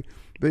 Somebody,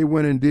 they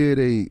went and did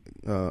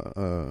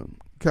a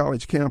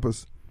college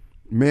campus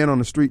man on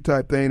the street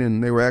type thing,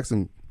 and they were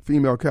asking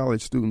female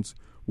college students,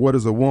 what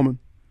is a woman?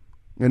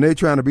 And they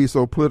trying to be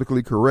so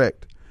politically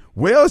correct.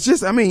 Well, it's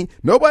just,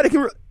 nobody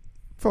can,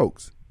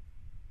 folks,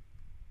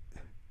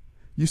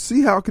 you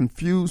see how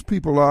confused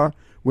people are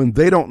when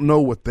they don't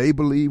know what they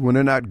believe, when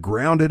they're not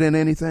grounded in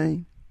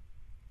anything?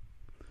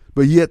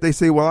 But yet they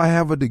say, well, I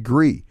have a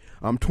degree.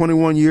 I'm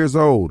 21 years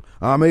old.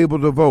 I'm able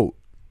to vote.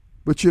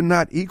 But you're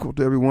not equal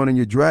to everyone, and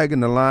you're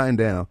dragging the line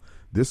down.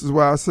 This is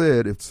why I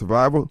said, if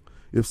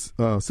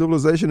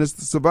civilization is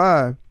to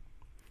survive,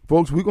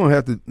 folks, we're gonna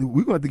have to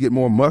get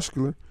more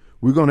muscular.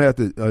 We're gonna have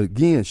to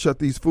again shut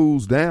these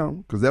fools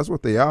down, because that's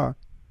what they are.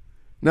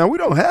 Now, we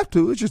don't have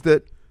to. It's just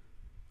that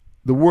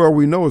the world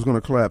we know is going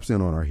to collapse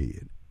in on our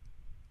head.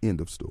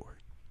 End of story.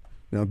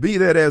 Now, be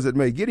that as it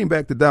may, getting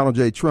back to Donald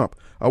J. Trump,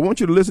 I want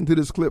you to listen to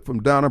this clip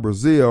from Donna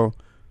Brazile,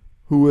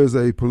 who is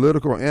a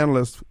political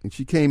analyst. And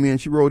she came in,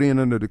 she wrote in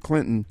under the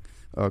Clinton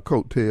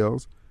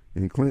coattails,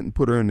 and Clinton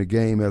put her in the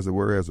game, as it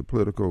were, as a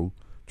political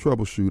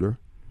troubleshooter.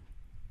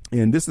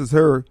 And this is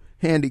her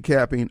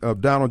handicapping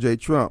of Donald J.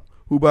 Trump,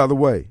 who, by the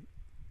way,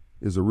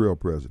 is a real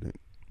president.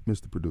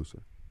 Mr. Producer.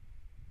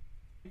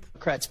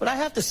 But I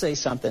have to say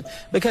something,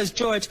 because,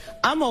 George,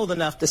 I'm old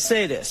enough to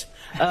say this.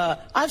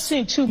 I've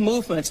seen two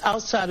movements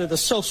outside of the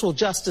social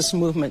justice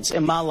movements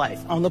in my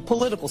life on the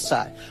political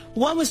side.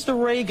 One was the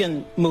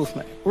Reagan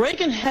movement.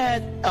 Reagan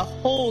had a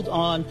hold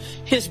on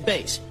his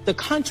base, the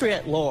country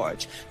at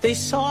large. They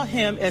saw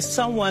him as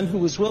someone who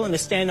was willing to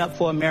stand up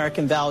for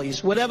American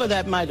values, whatever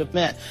that might have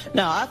meant.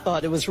 Now, I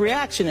thought it was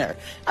reactionary.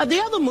 The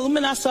other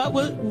movement I saw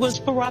was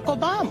Barack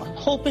Obama,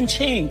 hope and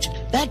change.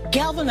 That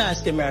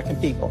galvanized the American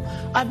people.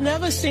 I've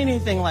never seen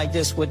anything like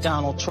this with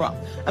Donald Trump.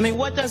 I mean,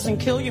 what doesn't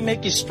kill you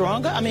make you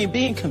stronger? I mean,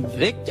 being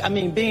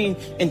being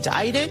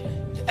indicted,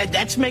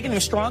 that's making him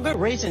stronger.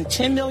 Raising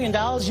 $10 million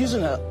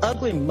using an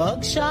ugly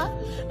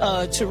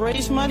mugshot to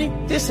raise money.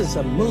 This is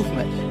a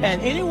movement.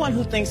 And anyone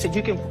who thinks that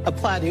you can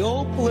apply the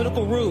old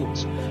political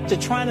rules to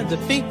trying to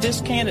defeat this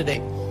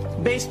candidate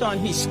based on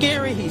he's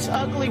scary, he's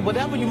ugly,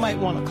 whatever you might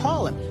want to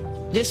call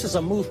him, this is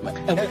a movement.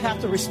 And we have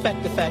to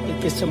respect the fact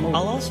that it's a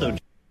movement.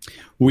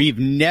 We've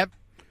never...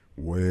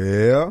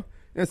 Well...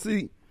 And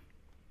see,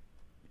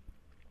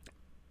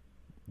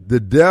 the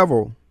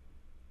devil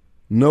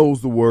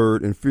knows the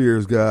word and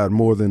fears God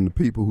more than the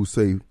people who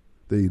say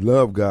they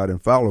love God and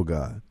follow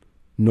God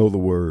know the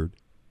word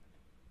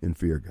and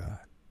fear God.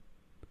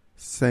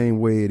 Same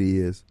way it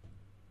is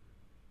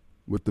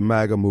with the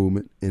MAGA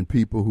movement and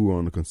people who are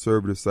on the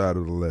conservative side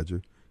of the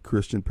ledger,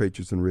 Christian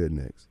patriots and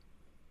rednecks.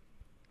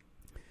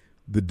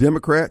 The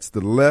Democrats,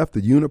 the left,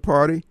 the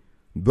Uniparty,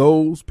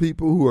 those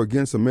people who are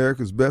against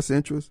America's best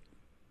interests,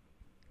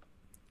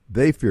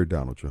 they fear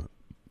Donald Trump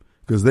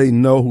because they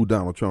know who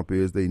Donald Trump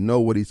is. They know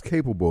what he's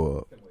capable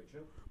of.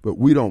 But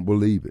we don't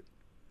believe it.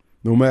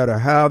 No matter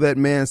how that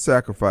man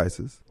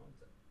sacrifices,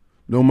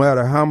 no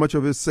matter how much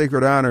of his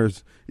sacred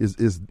honors is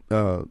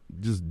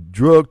just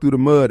drugged through the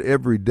mud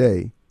every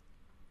day,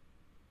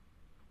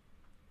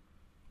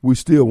 we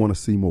still want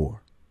to see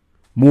more.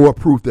 More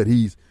proof that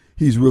he's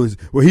really,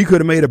 well, he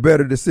could have made a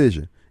better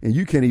decision. And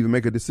you can't even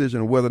make a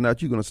decision on whether or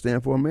not you're going to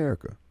stand for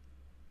America.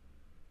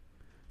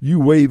 You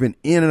waving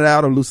in and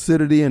out of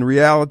lucidity and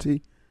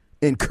reality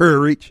and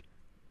courage.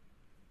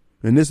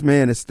 And this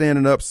man is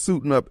standing up,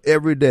 suiting up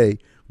every day,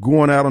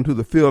 going out onto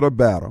the field of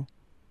battle,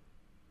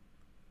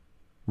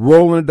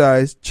 rolling the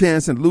dice,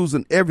 chancing,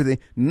 losing everything,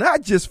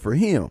 not just for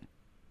him,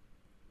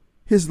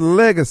 his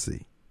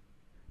legacy,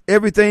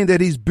 everything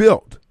that he's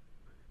built,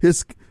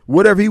 his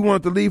whatever he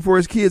wanted to leave for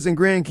his kids and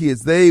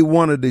grandkids, they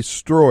want to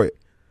destroy it.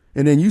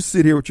 And then you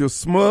sit here with your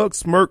smug,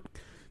 smirk,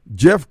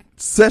 Jeff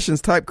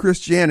Sessions type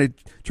Christianity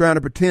trying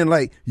to pretend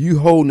like you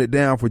holding it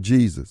down for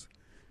Jesus.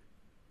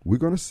 We're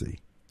going to see.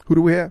 Who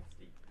do we have?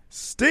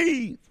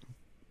 Steve.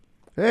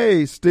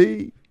 Hey,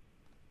 Steve.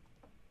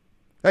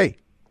 Hey.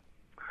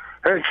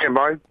 Hey,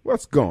 Kimberly.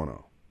 What's going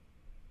on?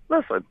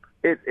 Listen,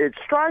 it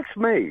strikes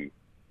me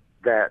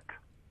that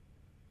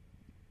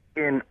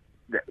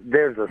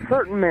there's a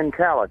certain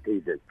mentality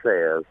that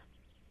says,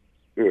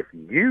 if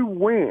you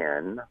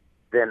win,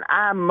 then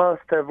I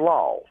must have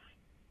lost.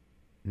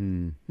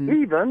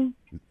 Mm-hmm. Even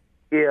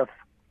if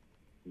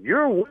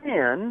your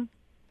win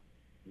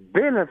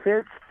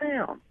benefits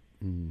them.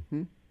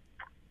 Mm-hmm.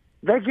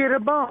 They get a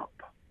bump.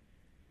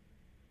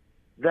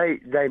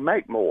 They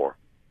make more.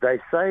 They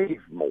save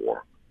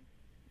more.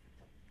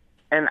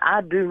 And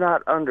I do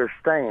not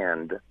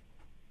understand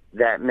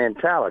that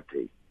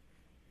mentality.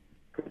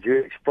 Could you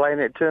explain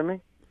it to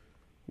me?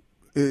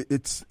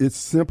 It's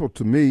simple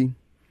to me.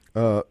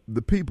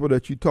 The people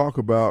that you talk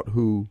about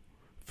who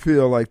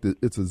feel like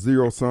it's a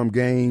zero-sum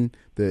game,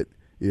 that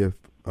if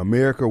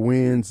America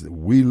wins,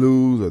 we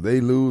lose, or they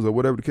lose, or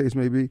whatever the case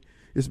may be,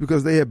 it's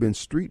because they have been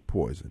street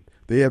poisoned.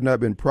 They have not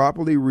been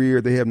properly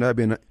reared. They have not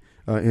been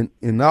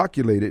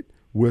inoculated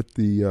with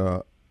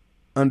the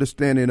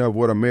understanding of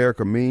what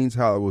America means,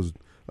 how it was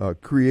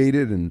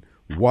created, and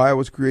why it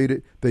was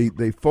created.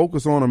 They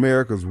focus on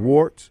America's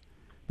warts.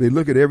 They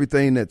look at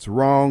everything that's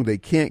wrong. They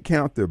can't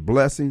count their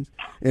blessings.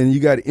 And you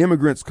got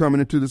immigrants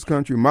coming into this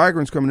country,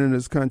 migrants coming into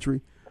this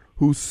country,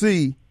 who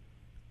see,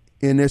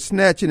 and they're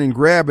snatching and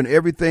grabbing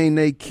everything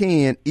they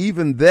can,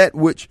 even that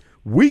which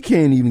we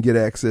can't even get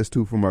access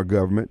to from our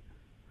government.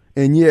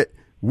 And yet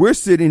we're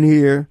sitting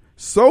here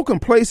so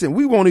complacent,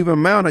 we won't even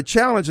mount a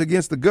challenge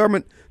against the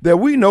government that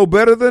we know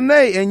better than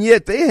they. And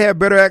yet they have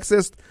better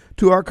access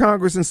to our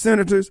Congress and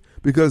senators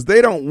because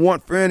they don't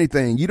want for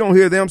anything. You don't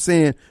hear them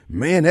saying,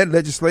 man, that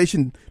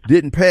legislation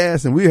didn't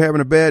pass and we're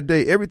having a bad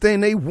day. Everything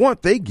they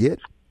want, they get.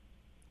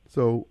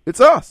 So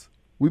it's us.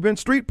 We've been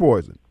street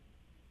poisoned.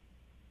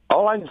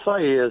 All I can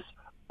say is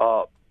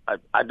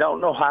I don't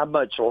know how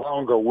much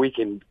longer we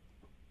can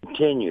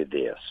continue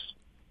this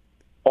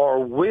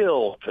or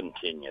will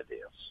continue this.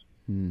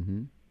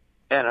 Mm-hmm.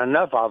 And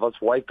enough of us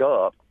wake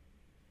up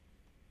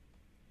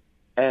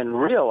and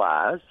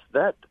realize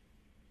that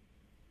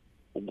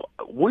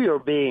we are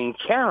being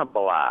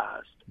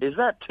cannibalized. Is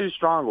that too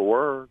strong a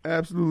word?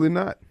 Absolutely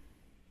not.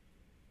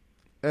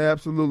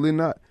 Absolutely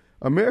not.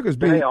 America's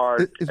being they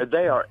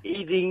are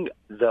eating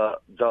the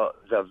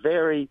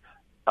very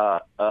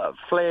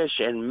flesh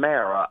and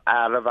marrow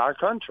out of our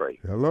country.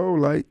 Hello,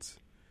 lights.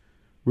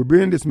 We're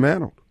being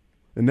dismantled.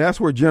 And that's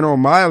where General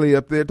Miley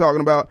up there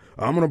talking about,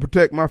 I'm going to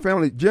protect my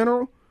family.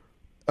 General,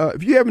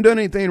 if you haven't done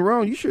anything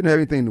wrong, you shouldn't have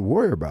anything to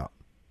worry about.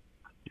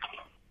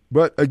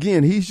 But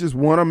again, he's just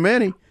one of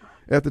many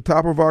at the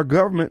top of our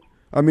government.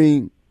 I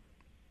mean,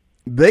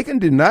 they can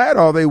deny it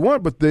all they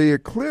want, but they are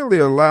clearly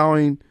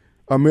allowing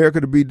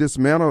America to be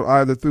dismantled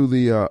either through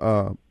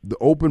the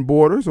open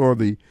borders or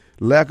the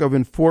lack of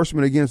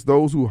enforcement against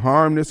those who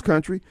harm this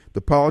country,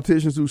 the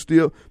politicians who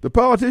steal. The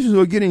politicians who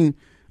are getting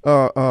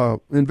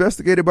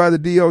investigated by the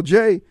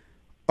DOJ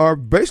are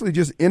basically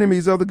just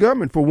enemies of the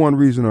government for one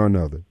reason or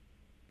another.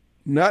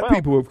 Not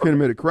people who have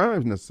committed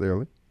crimes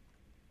necessarily.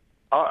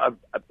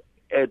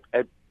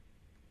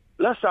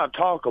 Let's not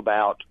talk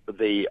about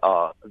the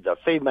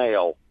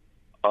female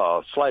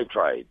slave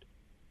trade,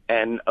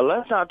 and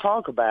let's not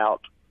talk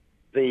about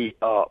the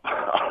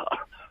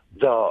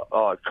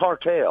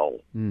cartel,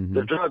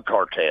 the drug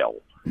cartel.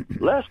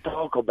 Let's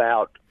talk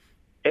about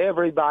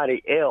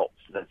everybody else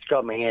that's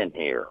coming in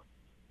here.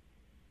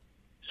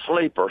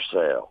 Sleeper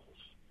cells.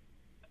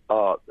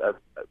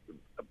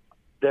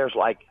 There's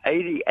like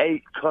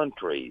 88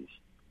 countries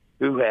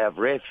who have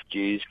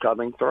refugees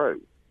coming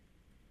through.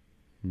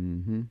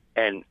 Mm-hmm.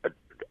 And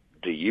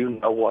do you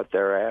know what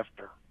they're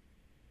after?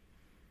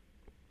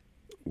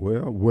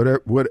 Well,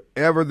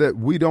 whatever that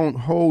we don't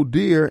hold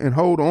dear and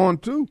hold on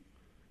to.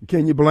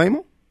 Can you blame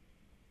them?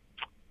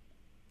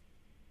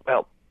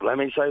 Well, let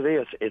me say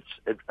this.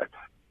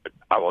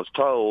 I was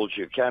told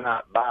you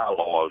cannot buy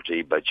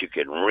loyalty, but you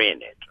can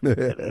rent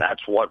it. And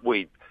that's what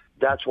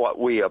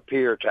we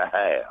appear to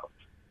have.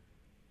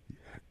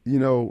 You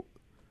know,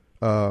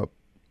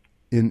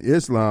 in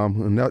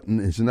Islam,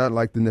 it's not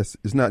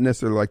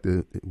necessarily like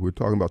we're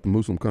talking about the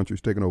Muslim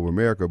countries taking over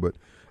America, but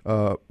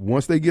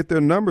once they get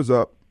their numbers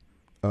up,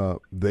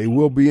 they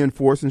will be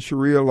enforcing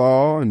Sharia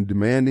law and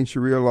demanding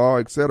Sharia law,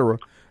 etc.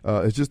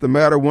 It's just a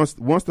matter once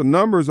the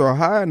numbers are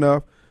high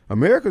enough,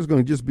 America's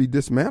going to just be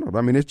dismantled.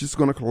 I mean, it's just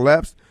going to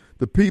collapse.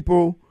 The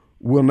people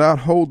will not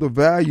hold the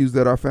values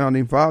that our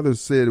founding fathers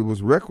said it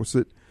was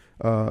requisite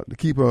to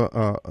keep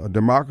a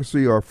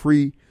democracy or a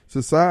free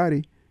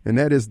society, and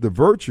that is the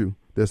virtue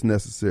that's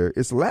necessary.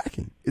 It's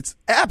lacking. It's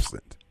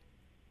absent.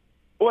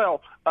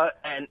 Well,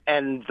 and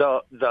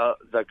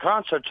the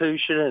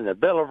Constitution and the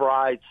Bill of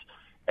Rights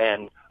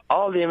and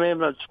all the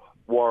amendments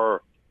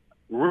were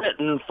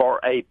written for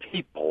a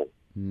people.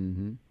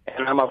 Mm-hmm.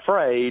 And I'm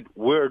afraid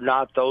we're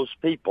not those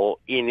people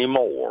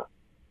anymore.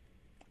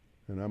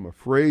 And I'm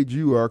afraid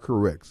you are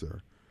correct,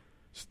 sir.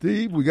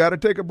 Steve, we got to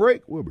take a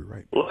break. We'll be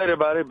right back. Later,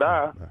 buddy.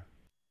 Bye. Bye.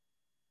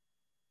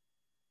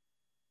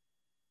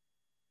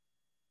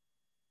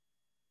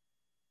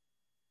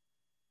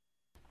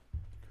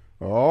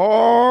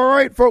 All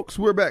right, folks,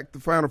 we're back. The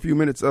final few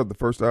minutes of the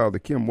first hour of the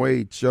Kim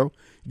Wade Show.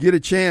 Get a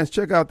chance,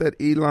 check out that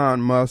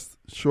Elon Musk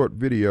short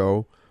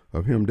video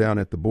of him down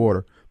at the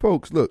border.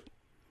 Folks, look,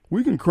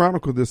 we can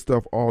chronicle this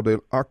stuff all day.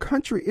 Our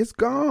country is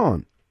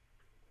gone.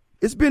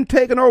 It's been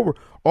taken over.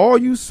 All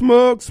you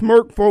smug,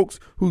 smirk folks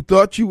who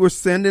thought you were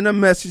sending a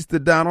message to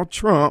Donald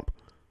Trump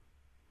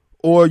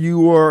or you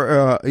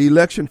were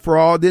election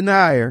fraud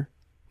denier,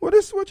 well,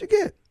 this is what you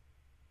get.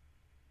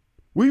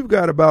 We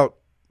got to about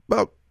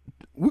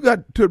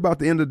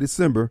the end of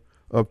December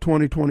of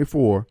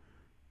 2024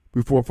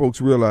 before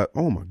folks realize,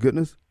 oh my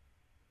goodness,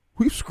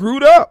 we've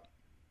screwed up.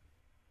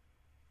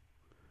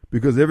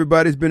 Because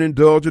everybody's been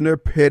indulging their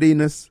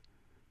pettiness.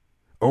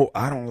 Oh,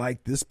 I don't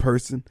like this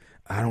person.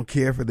 I don't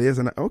care for this.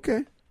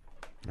 Okay.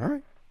 All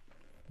right.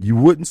 You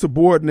wouldn't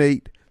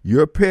subordinate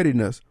your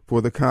pettiness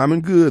for the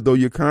common good, though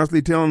you're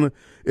constantly telling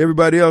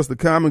everybody else the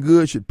common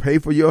good should pay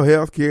for your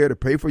health care, to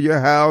pay for your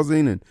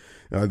housing. And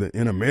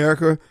in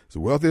America, as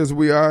wealthy as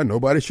we are,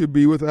 nobody should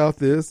be without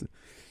this.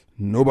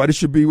 Nobody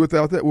should be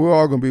without that. We're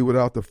all going to be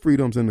without the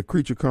freedoms and the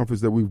creature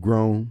comforts that we've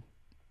grown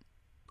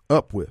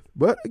up with.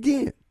 But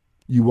again,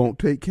 you won't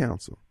take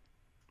counsel.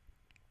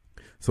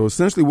 So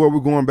essentially what we're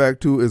going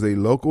back to is a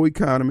local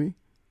economy.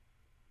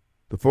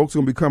 The folks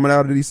going to be coming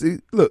out of D.C.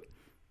 Look,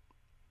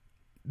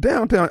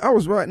 downtown, I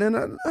was right.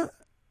 And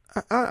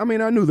I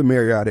mean, I knew the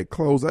Marriott had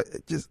closed.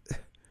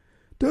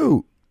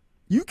 Dude,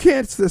 you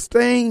can't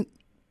sustain.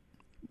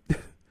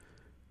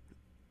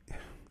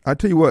 I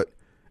tell you what,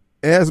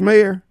 as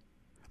mayor,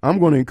 I'm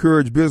going to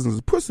encourage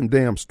businesses, put some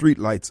damn street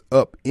lights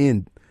up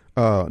in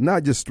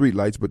not just street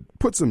lights, but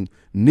put some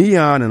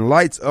neon and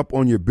lights up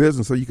on your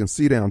business so you can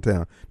see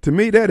downtown. To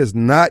me, that is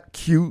not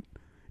cute.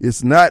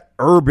 It's not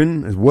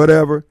urban. It's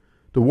whatever.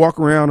 To walk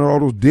around with all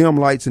those dim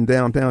lights in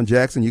downtown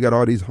Jackson, you got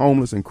all these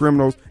homeless and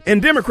criminals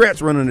and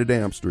Democrats running the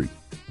damn street.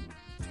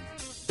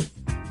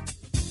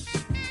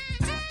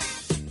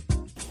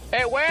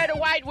 Hey, where are the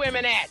white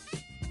women at?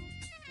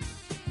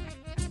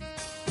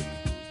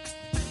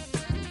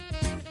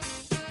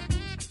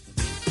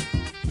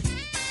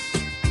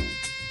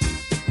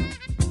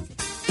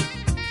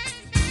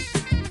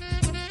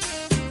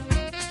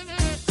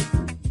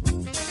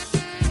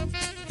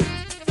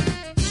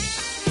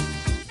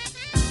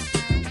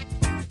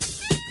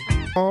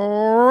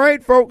 All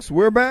right, folks,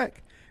 we're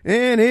back,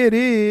 and it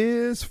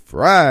is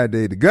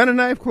Friday. The Gun and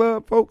Knife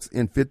Club, folks,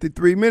 in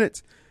 53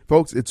 minutes.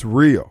 Folks, it's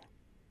real.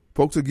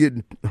 Folks are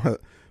getting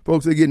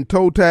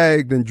toe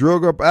tagged and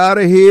drug up out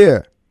of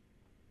here.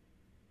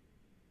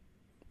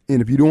 And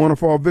if you don't want to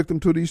fall victim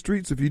to these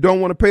streets, if you don't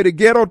want to pay the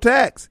ghetto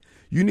tax,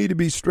 you need to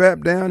be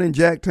strapped down in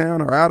Jacktown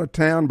or out of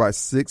town by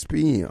 6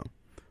 p.m.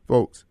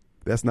 Folks,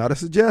 that's not a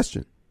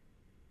suggestion.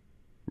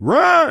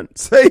 Run!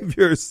 Save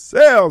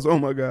yourselves! Oh,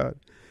 my God.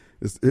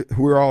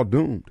 We're all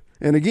doomed.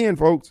 And again,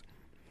 folks,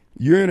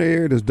 you're in an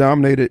area that's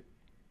dominated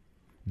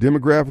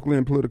demographically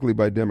and politically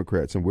by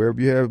Democrats. And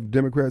wherever you have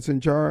Democrats in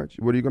charge,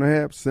 what are you going to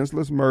have?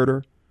 Senseless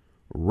murder,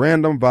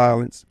 random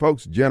violence,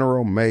 folks,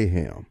 general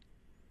mayhem.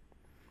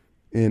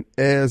 And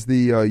as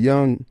the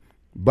young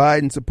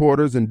Biden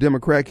supporters and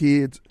Democrat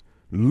kids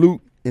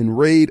loot and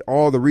raid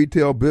all the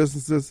retail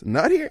businesses,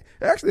 not here.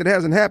 Actually, it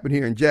hasn't happened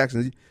here in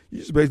Jackson. You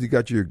just basically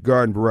got your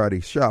garden variety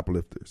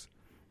shoplifters.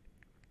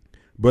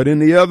 But in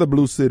the other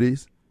blue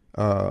cities,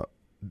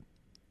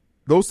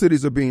 those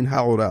cities are being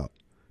hollowed out.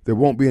 There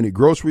won't be any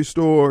grocery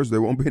stores.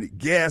 There won't be any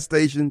gas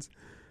stations.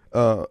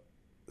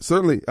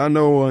 Certainly, I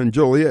know in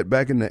Joliet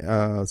back in the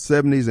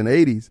 70s and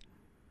 80s,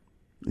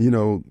 you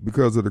know,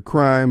 because of the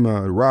crime,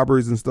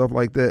 robberies and stuff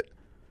like that,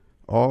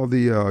 all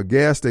the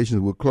gas stations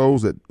would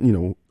close at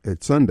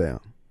sundown.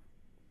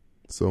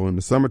 So in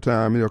the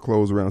summertime, they'll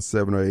close around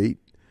 7 or 8.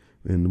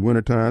 In the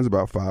wintertime, it's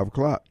about 5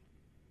 o'clock.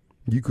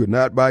 You could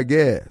not buy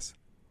gas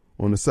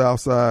on the south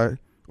side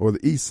or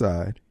the east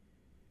side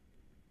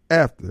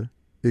after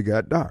it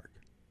got dark.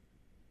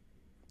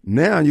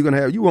 Now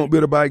you won't be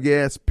able to buy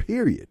gas,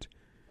 period.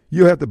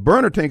 You'll have to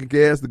burn a tank of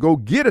gas to go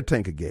get a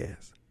tank of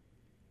gas.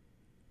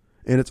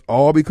 And it's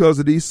all because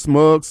of these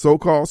smug,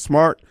 so-called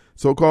smart,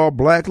 so-called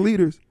black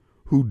leaders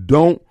who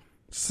don't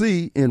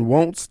see and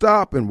won't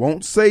stop and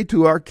won't say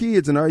to our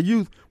kids and our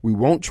youth, we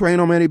won't train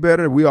them any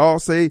better. We all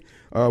say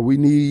we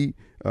need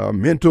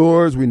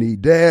mentors, we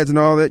need dads and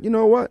all that. You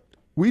know what?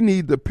 We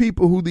need the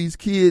people who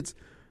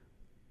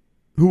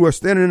are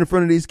standing in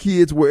front of these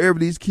kids, wherever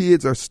these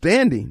kids are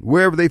standing,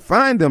 wherever they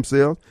find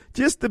themselves,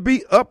 just to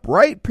be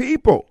upright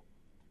people.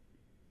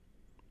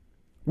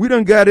 We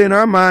done got in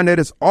our mind that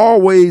it's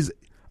always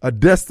a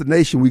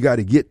destination we got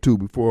to get to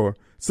before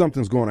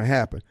something's going to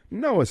happen.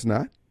 No, it's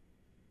not.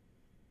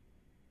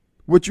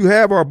 What you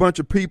have are a bunch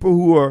of people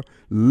who are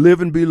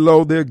living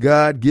below their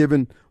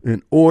God-given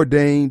and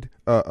ordained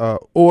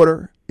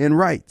order and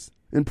rights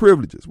and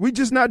privileges. We're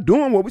just not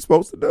doing what we're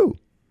supposed to do.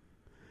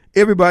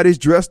 Everybody's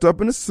dressed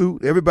up in a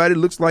suit. Everybody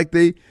looks like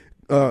they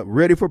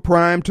ready for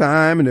prime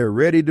time, and they're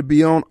ready to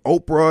be on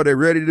Oprah. They're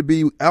ready to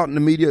be out in the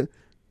media,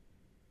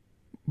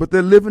 but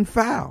they're living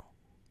foul.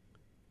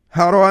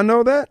 How do I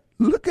know that?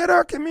 Look at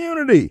our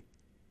community.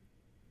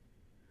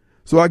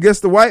 So I guess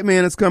the white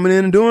man is coming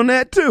in and doing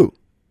that too.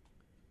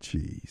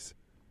 Jeez.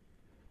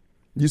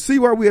 You see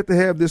why we have to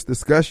have this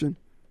discussion?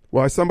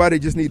 Why somebody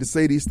just need to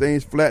say these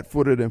things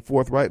flat-footed and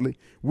forthrightly?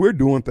 We're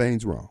doing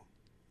things wrong.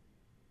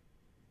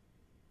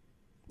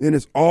 And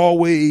it's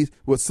always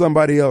what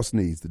somebody else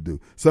needs to do.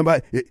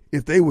 Somebody,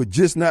 if they would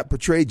just not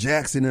portray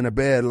Jackson in a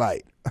bad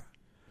light.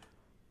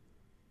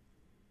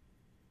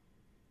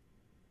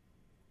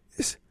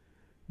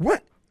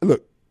 What?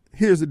 Look,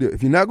 here's the deal.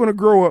 If you're not going to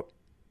grow up,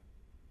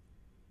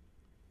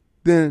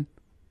 then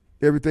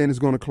everything is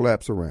going to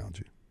collapse around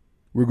you.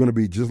 We're going to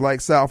be just like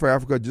South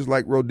Africa, just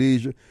like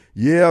Rhodesia.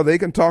 Yeah, they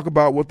can talk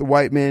about what the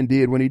white man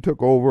did when he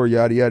took over,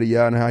 yada, yada,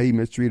 yada, and how he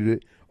mistreated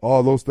it.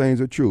 All those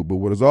things are true. But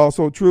what is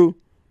also true,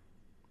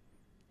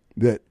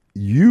 that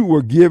you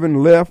were given,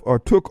 left, or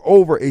took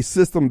over a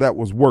system that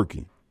was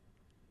working.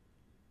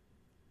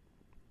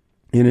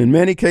 And in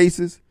many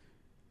cases,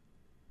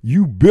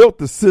 you built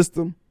the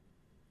system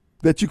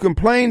that you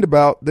complained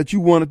about that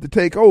you wanted to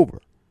take over.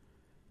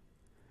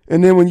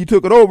 And then when you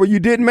took it over, you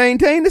didn't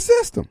maintain the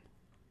system.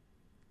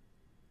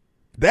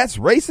 That's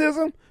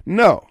racism?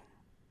 No.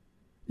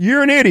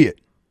 You're an idiot.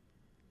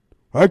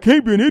 I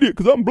can't be an idiot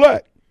because I'm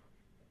black.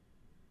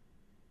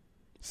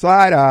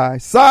 Side eye,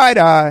 side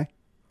eye.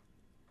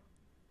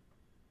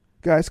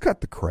 Guys,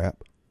 cut the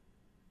crap.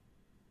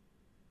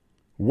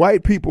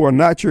 White people are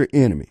not your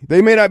enemy.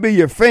 They may not be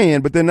your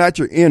fan, but they're not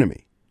your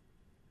enemy.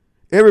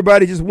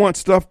 Everybody just wants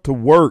stuff to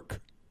work.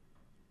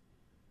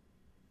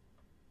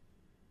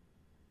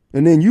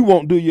 And then you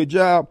won't do your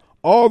job.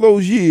 All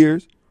those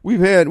years we've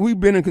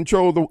been in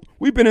control of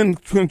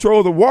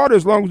the water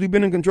as long as we've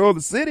been in control of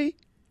the city.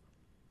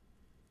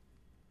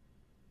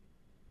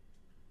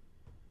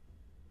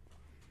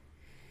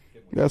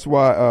 That's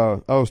why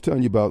I was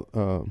telling you about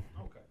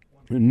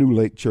New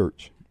Lake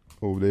Church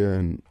over there,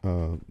 and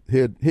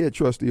head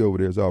trustee over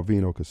there is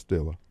Alvino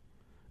Costello.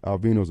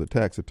 Alvino's a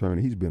tax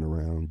attorney. He's been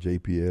around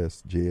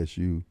JPS,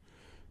 JSU,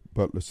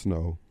 Butler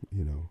Snow,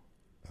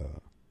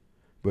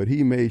 but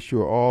he made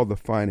sure all the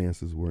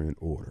finances were in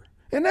order.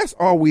 And that's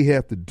all we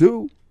have to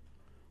do.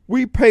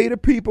 We pay the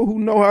people who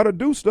know how to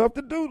do stuff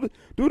to do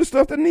the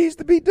stuff that needs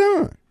to be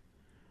done.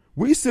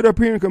 We sit up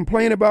here and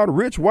complain about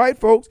rich white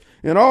folks,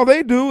 and all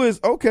they do is,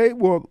 okay,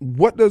 well,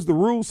 what does the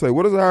rule say?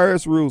 What does the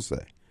IRS rule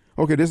say?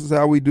 okay, this is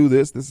how we do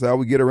this. This is how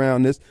we get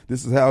around this.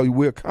 This is how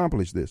we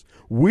accomplish this.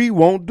 We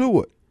won't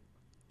do it.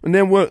 And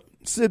then we'll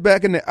sit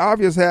back and the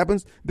obvious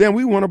happens. Then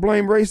we want to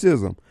blame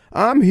racism.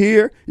 I'm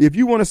here. If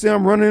you want to say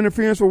I'm running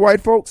interference for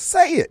white folks,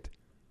 say it.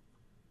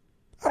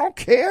 I don't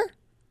care.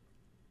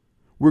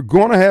 We're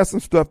going to have some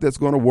stuff that's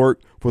going to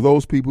work for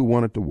those people who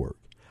want it to work.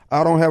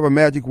 I don't have a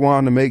magic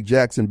wand to make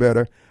Jackson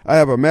better. I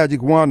have a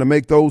magic wand to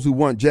make those who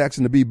want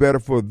Jackson to be better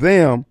for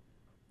them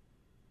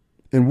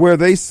and where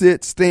they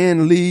sit,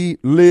 stand,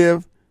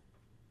 live,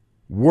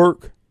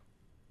 work,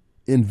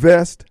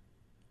 invest.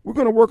 We're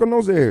going to work on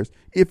those areas.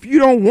 If you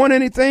don't want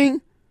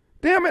anything,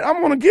 damn it,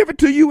 I'm going to give it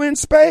to you in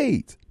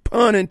spades.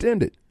 Pun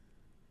intended.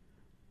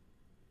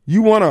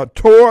 You want a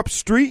tore up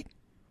street?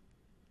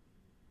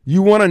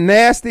 You want a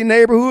nasty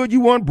neighborhood? You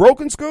want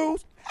broken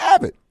schools?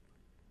 Have it.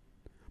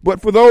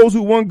 But for those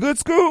who want good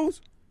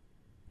schools,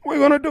 we're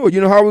going to do it.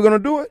 You know how we're going to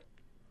do it?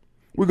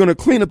 We're going to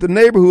clean up the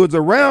neighborhoods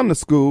around the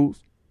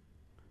schools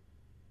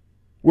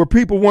where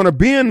people want to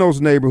be in those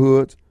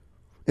neighborhoods.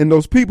 And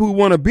those people who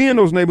want to be in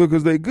those neighborhoods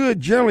because they're good,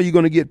 generally you're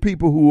going to get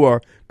people who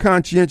are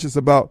conscientious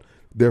about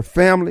their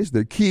families,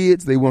 their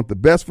kids. They want the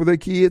best for their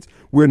kids.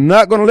 We're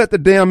not going to let the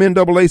damn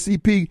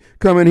NAACP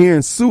come in here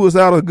and sue us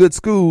out of good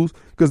schools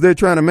because they're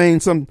trying to maintain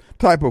some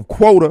type of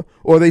quota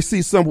or they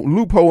see some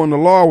loophole in the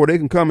law where they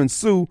can come and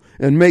sue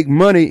and make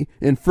money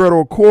in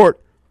federal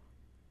court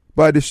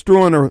by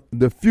destroying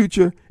the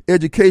future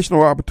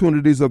educational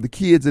opportunities of the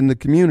kids in the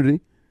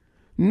community.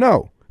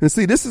 No. And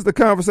see, this is the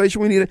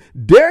conversation we need.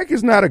 Derek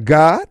is not a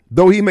god,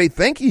 though he may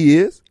think he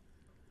is.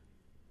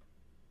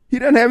 He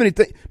doesn't have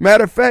anything.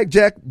 Matter of fact,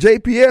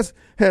 JPS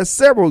has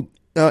several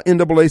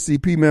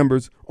NAACP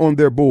members on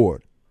their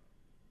board.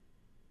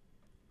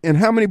 And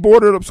how many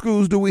boarded up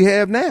schools do we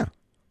have now?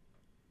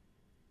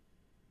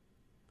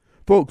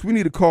 Folks, we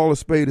need to call a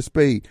spade a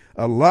spade.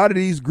 A lot of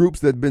these groups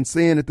that have been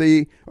saying that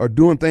they are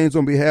doing things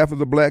on behalf of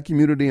the black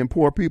community and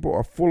poor people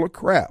are full of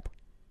crap.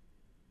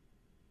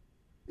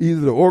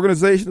 Either the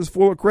organization is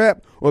full of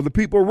crap or the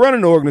people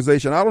running the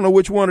organization. I don't know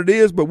which one it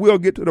is, but we'll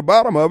get to the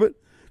bottom of it.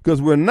 Because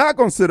we're not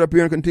going to sit up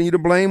here and continue to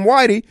blame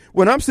Whitey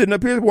when I'm sitting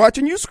up here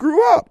watching you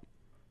screw up.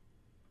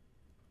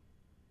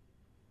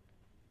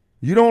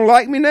 You don't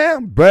like me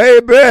now?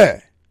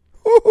 Baby.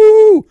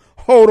 Woo-hoo.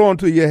 Hold on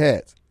to your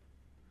hats.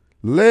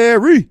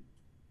 Larry.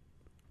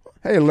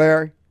 Hey,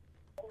 Larry.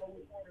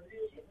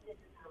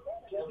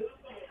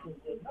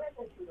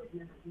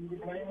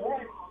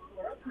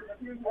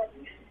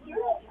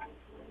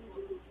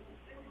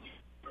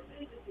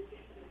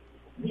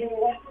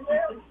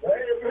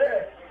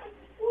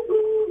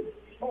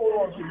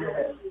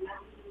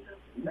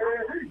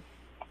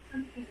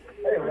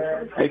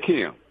 Hey,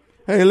 Kim.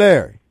 Hey,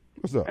 Larry.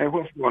 What's up? Hey,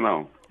 what's going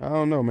on? I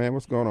don't know, man.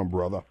 What's going on,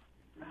 brother?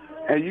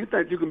 Hey, you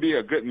think you can be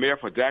a good mayor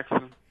for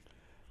Jackson?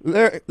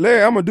 Larry,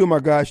 I'm going to do my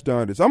gosh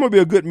darndest. I'm going to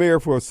be a good mayor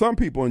for some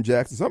people in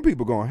Jackson. Some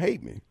people going to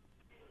hate me.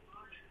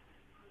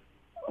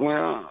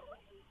 Well,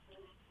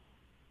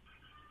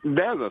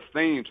 there's a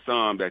theme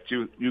song that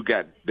you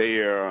got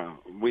there.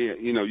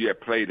 You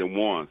had played it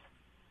once.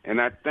 And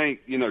I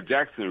think,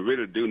 Jackson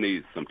really do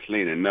need some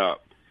cleaning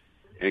up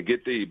and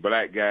get these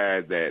black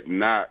guys that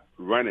not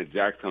running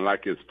Jackson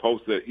like it's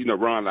supposed to,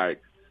 run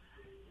like,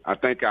 I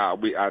think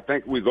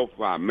we go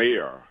for our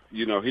mayor.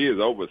 He is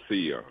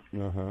overseer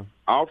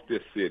of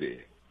this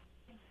city.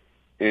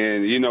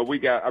 And, we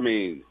got,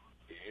 he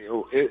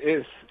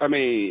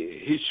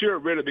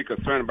should really be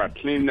concerned about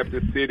cleaning up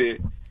the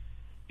city.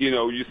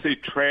 You see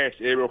trash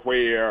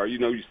everywhere.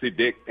 You see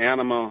dead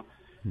animal.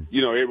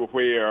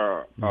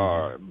 Everywhere,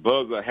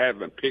 bugs are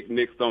having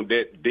picnics on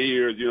dead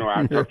deers.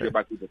 I talked to you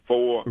about this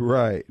before.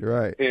 Right.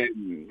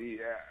 And,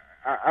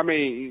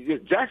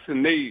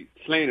 Jackson needs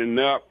cleaning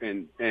up.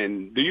 And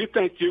do you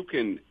think you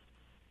can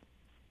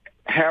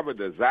have a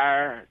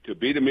desire to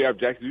be the mayor of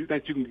Jackson? Do you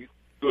think you can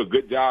do a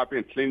good job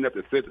in cleaning up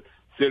the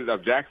city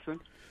of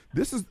Jackson?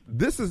 This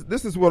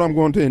is what I'm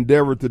going to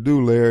endeavor to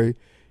do, Larry,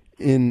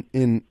 in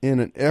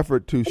an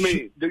effort to.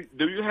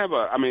 Do you have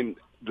a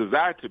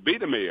desire to be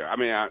the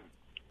mayor?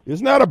 It's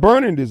not a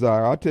burning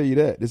desire, I'll tell you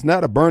that. It's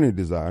not a burning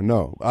desire,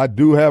 no. I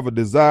do have a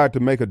desire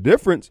to make a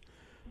difference,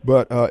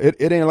 but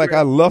it ain't like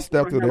I lust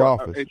after the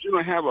office. If you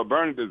don't have a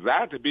burning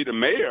desire to be the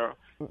mayor,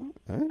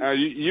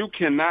 you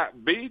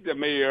cannot be the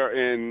mayor,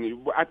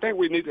 and I think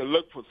we need to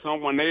look for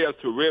someone else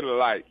to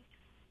really,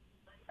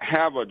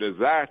 have a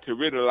desire to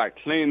really,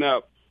 clean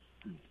up,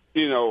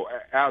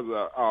 as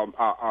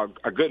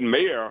a good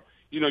mayor.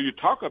 You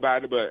talk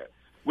about it, but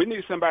we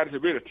need somebody to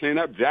really clean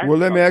up Jackson. Well,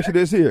 let me ask you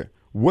this here.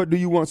 What do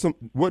you want?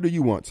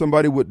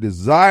 Somebody with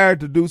desire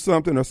to do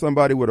something or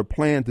somebody with a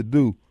plan to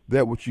do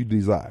that which you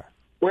desire?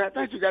 Well, I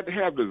think you got to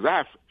have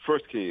desire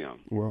first, Kim.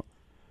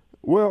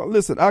 Well,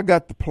 listen, I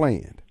got the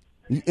plan.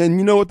 And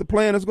you know what the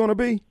plan is going to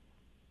be?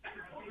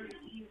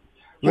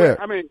 Well,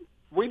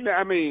 we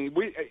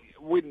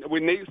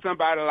need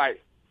somebody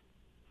like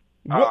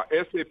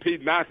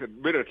SAP now to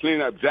really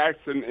clean up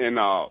Jackson and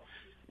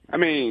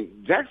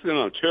Jackson in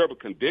a terrible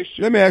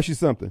condition. Let me ask you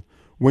something.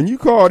 When you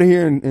called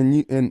here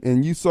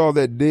and you saw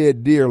that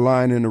dead deer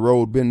lying in the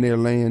road, been there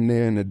laying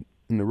there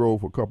in the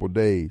road for a couple of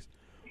days.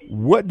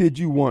 What did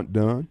you want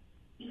done?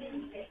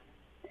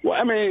 Well,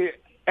 I mean,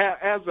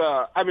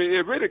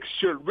 it really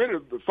should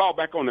fall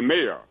back on the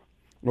mayor.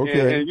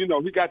 Okay. And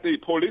he got the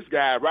police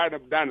guy right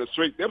up down the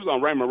street. That was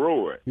on Raymond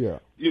Road. Yeah.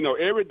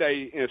 Every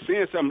day and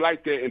seeing something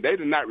like that, and they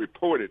did not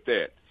report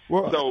that.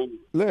 Well, so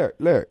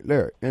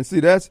Larry, and see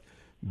that's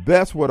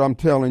what I'm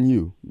telling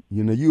you.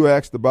 You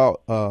asked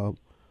about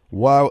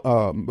why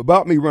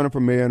about me running for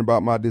mayor and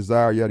about my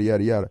desire, yada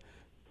yada yada.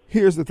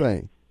 Here's the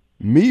thing: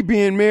 me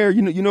being mayor,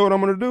 you know what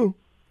I'm going to do?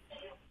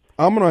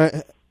 I'm going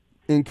to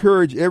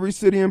encourage every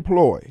city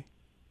employee.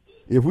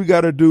 If we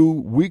got to do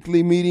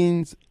weekly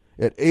meetings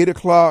at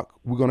 8:00,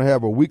 we're going to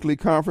have a weekly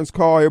conference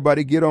call.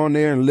 Everybody get on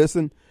there and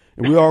listen,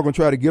 and we're all going to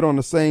try to get on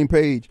the same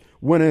page.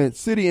 When a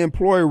city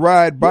employee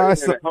ride by,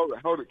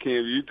 hold it,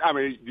 Ken.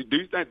 Do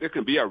you think there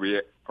can be a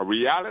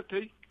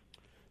reality?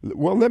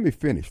 Well, let me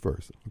finish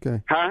first,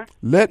 okay? Huh?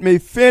 Let me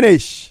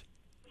finish.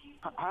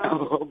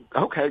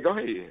 Okay, go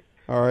ahead.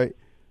 All right.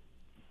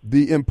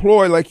 The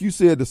employee, like you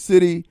said, the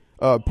city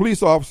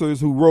police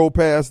officers who roll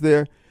past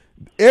there,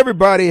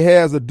 everybody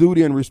has a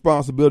duty and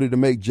responsibility to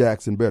make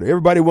Jackson better.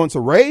 Everybody wants a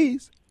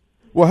raise.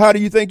 Well, how do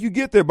you think you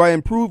get there? By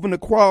improving the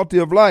quality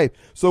of life.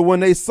 So when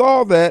they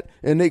saw that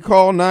and they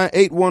call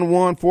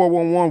 811,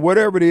 411,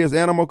 whatever it is,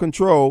 animal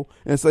control,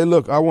 and say,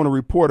 look, I want to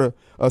report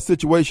a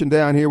situation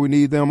down here. We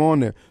need them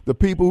on there. The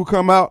people who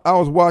come out, I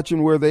was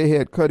watching where they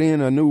had cut in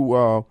a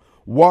new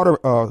water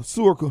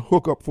sewer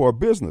hookup for a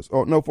business,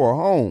 for a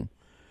home.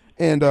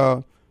 And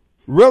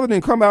rather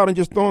than come out and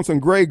just throwing some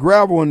gray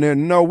gravel in there,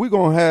 no, we're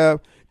going to have,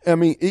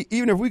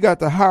 even if we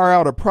got to hire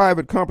out a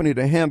private company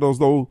to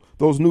handle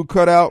those new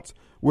cutouts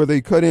where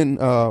they cut in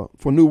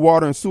for new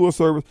water and sewer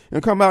service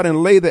and come out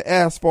and lay the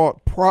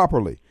asphalt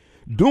properly.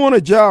 Doing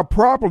a job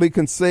properly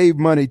can save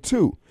money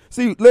too.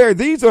 See, Larry,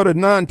 these are the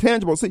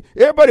non-tangible. See,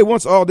 everybody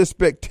wants all this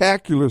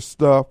spectacular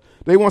stuff.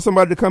 They want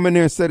somebody to come in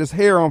there and set his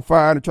hair on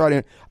fire and try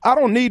to. I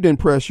don't need to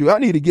impress you. I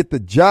need to get the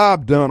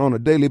job done on a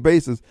daily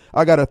basis.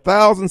 I got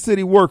 1,000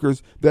 city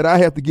workers that I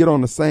have to get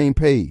on the same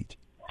page.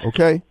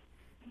 Okay?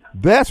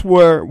 That's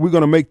where we're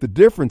going to make the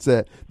difference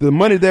at. The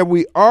money that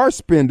we are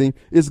spending,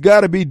 it's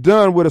got to be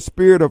done with a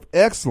spirit of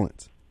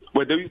excellence.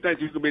 Well, do you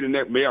think you could be the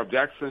next mayor of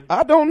Jackson?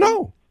 I don't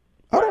know.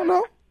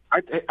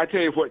 I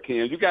tell you what,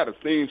 Ken, you got to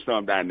see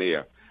some down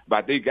there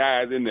about these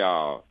guys in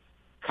the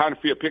cotton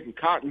field picking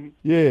cotton.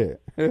 Yeah.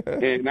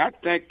 And I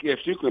think if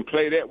you can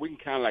play that, we can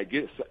kind of like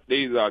get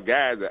these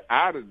guys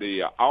out of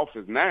the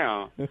office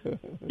now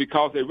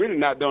because they're really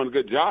not doing a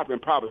good job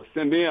and probably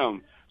send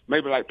them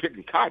maybe like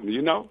picking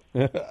cotton,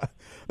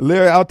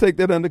 Larry, I'll take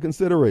that under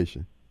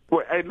consideration.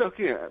 Well, hey, look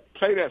here.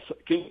 Play that.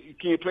 Can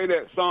you play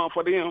that song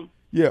for them?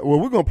 Yeah, well,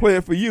 we're going to play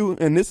it for you,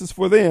 and this is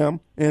for them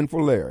and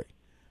for Larry.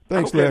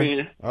 Thanks, Larry.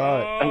 Man. All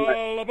right.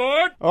 All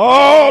aboard.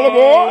 All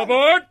aboard. All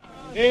aboard.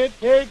 It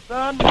takes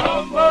a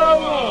number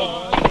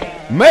one.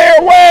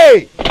 Mayor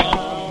Wade.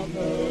 Pump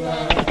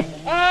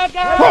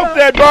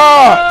that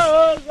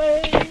box.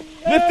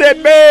 Lift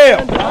that bell.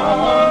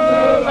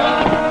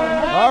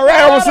 All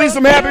right, I want to see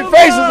some happy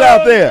faces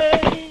out there.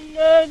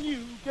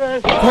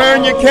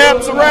 Turn your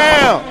caps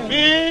around.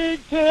 You,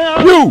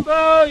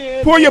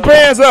 pull your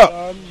pants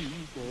up.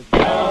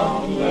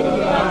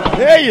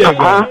 There you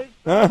go.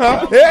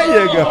 There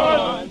you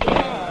go.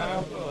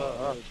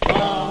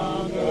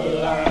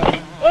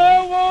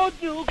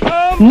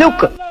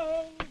 Nuka.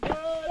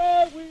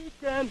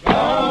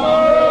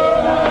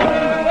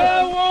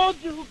 Won't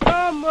you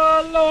come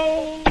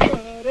along,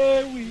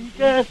 buddy? We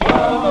can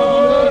come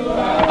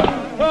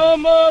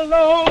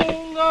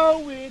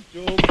along with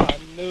your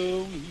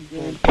partner. We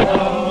can come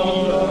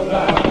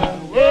along.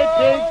 It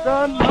takes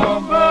a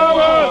number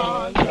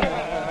one.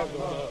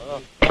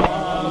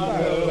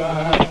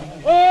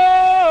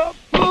 Oh,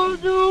 pull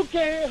you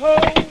can't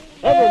hold,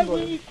 and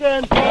we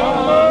can come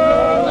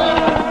along.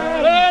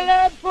 Well,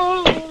 that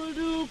pull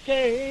you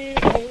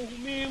can't hold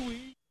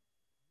me.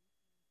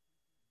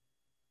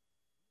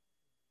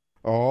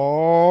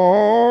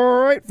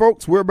 All right,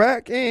 folks, we're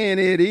back, and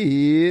it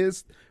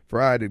is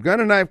Friday. Gun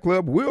and Knife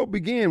Club will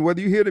begin, whether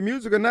you hear the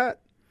music or not.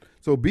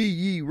 So be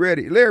ye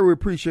ready. Larry, we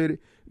appreciate it.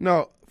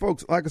 Now,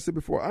 folks, like I said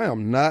before, I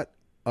am not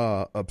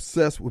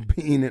obsessed with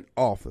being in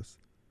office.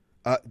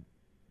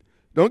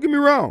 Don't get me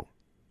wrong.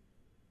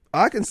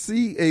 I can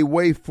see a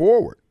way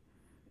forward,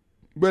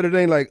 but it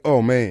ain't like,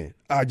 oh, man,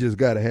 I just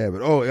got to have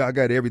it. Oh, I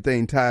got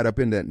everything tied up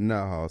in that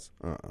house.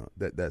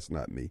 That's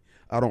not me.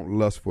 I don't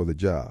lust for the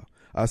job.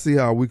 I see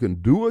how we can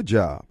do a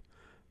job.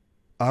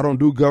 I don't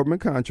do government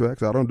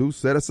contracts. I don't do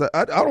set aside.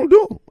 I don't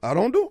do them. I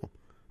don't do them.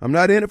 I'm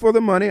not in it for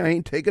the money. I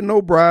ain't taking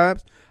no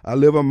bribes. I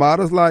live a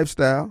modest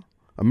lifestyle.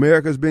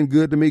 America's been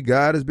good to me.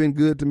 God has been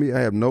good to me.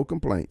 I have no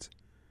complaints.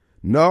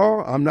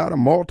 No, I'm not a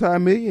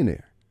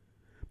multimillionaire.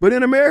 But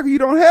in America, you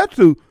don't have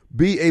to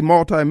be a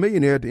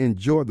multimillionaire to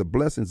enjoy the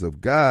blessings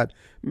of God,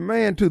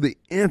 man, to the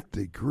nth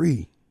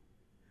degree.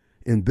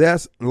 And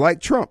that's like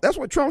Trump. That's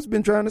what Trump's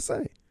been trying to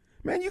say.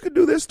 Man, you could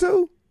do this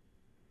too.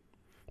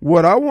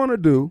 What I want to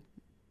do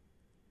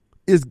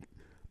is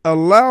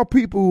allow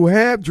people who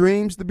have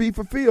dreams to be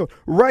fulfilled.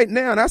 Right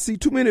now, and I see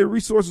too many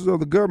resources of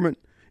the government,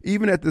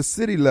 even at the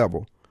city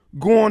level,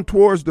 going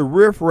towards the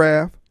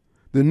riffraff,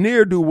 the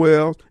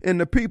ne'er-do-wells, and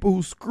the people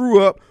who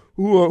screw up,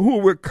 who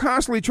we're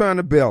constantly trying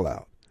to bail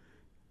out.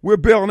 We're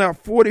bailing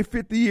out 40,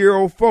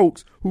 50-year-old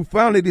folks who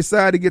finally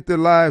decide to get their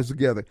lives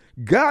together.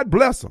 God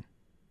bless them.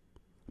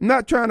 I'm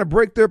not trying to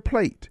break their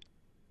plate.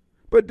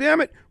 But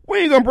damn it, we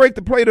ain't going to break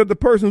the plate of the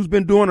person who's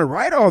been doing it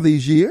right all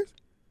these years.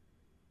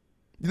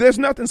 There's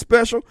nothing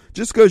special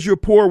just because you're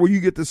poor where you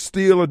get to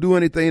steal or do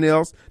anything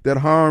else that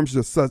harms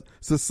the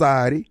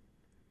society.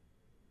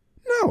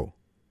 No.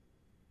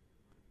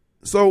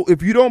 So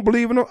if you don't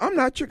believe in it, I'm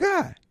not your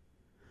guy.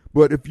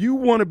 But if you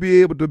want to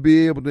be able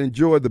to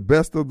enjoy the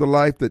best of the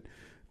life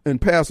and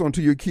pass on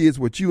to your kids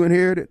what you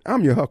inherited,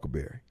 I'm your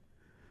Huckleberry.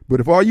 But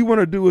if all you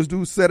want to do is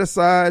do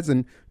set-asides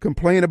and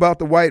complain about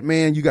the white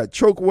man, you got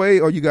Chokeway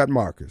or you got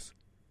Marcus.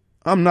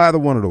 I'm neither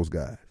one of those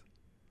guys.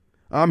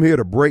 I'm here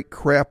to break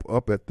crap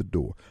up at the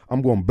door.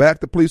 I'm going back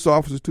the police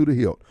officers to the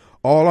hilt.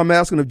 All I'm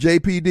asking of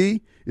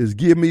JPD is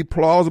give me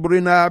plausible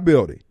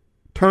deniability.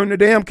 Turn the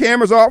damn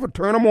cameras off or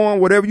turn them on,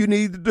 whatever you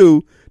need to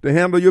do to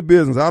handle your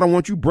business. I don't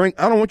want you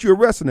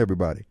arresting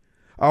everybody.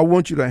 I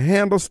want you to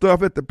handle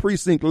stuff at the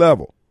precinct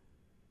level.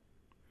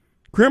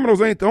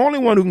 Criminals ain't the only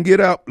one who can get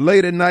out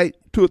late at night,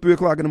 2 or 3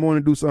 o'clock in the morning,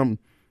 and do something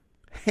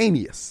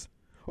heinous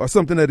or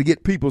something that'll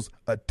get people's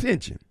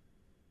attention.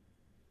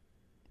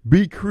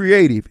 Be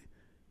creative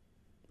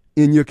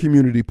in your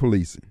community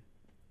policing,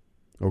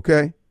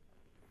 okay?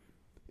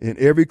 And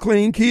every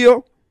clean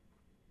kill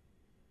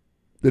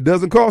that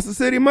doesn't cost the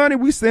city money,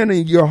 we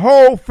sending your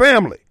whole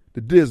family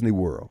to Disney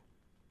World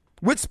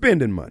with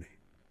spending money.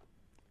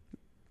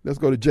 Let's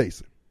go to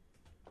Jason.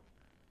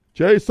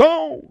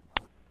 Jason!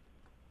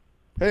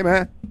 Hey,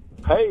 man.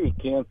 Hey,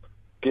 Kim.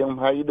 Kim,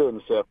 how you doing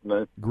this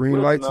afternoon?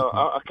 Green lights.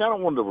 I kind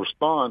of wanted to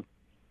respond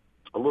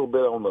a little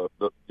bit on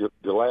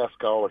the last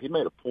caller. He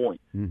made a point.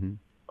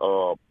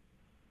 Mm-hmm.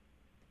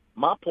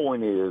 My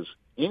point is,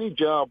 any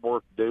job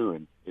worth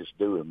doing is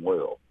doing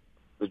well.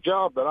 The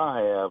job that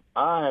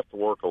I have to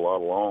work a lot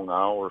of long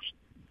hours.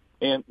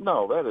 And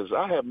no,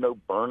 I have no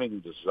burning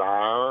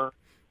desire,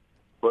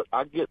 but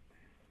I get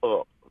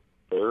up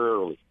very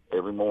early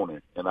every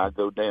morning and I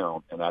go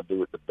down and I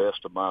do it the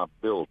best of my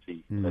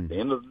ability. Mm-hmm. And at the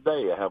end of the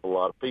day, I have a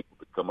lot of people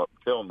that come up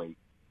and tell me,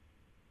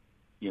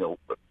 you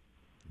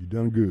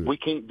done good. We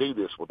can't do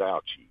this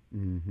without you.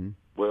 Mm-hmm.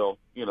 Well,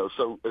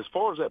 so as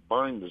far as that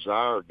burning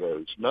desire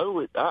goes,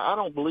 no, I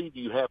don't believe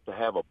you have to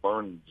have a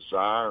burning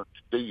desire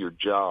to do your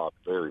job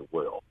very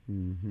well.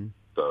 Mm-hmm.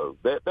 So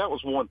that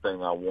was one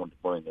thing I wanted to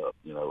bring up,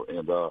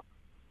 and,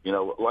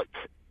 like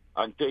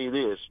I can tell you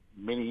this,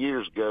 many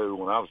years ago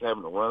when I was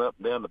having to run up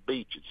and down the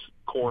beach at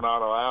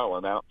Coronado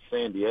Island out in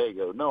San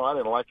Diego, no, I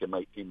didn't like them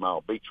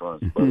 18-mile beach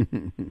runs,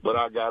 but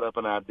I got up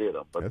and I did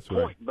them. But That's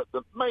right. But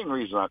the main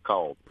reason I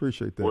called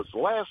Appreciate that. was the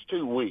last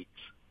 2 weeks,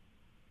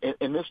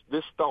 and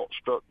this thought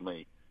struck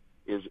me,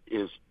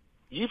 is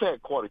you've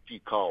had quite a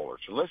few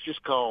callers, and let's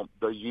just call them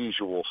the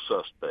usual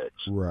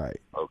suspects. Right.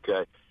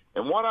 Okay?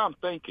 And what I'm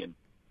thinking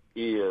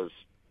is,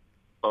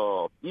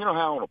 you know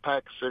how on a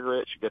pack of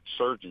cigarettes you get the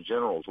Surgeon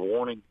General's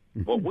warning?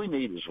 What we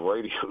need is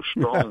Radio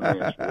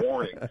Strongman's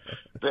warning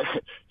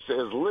that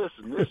says,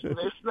 listen,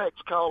 this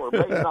next caller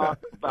may knock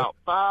about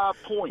 5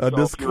 points off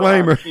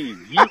disclaimer. your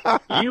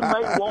IQ. You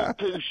may want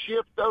to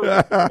shift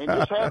over and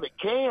just have it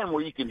canned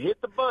where you can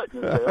hit the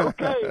button and say,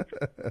 okay,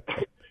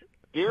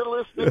 dear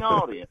listening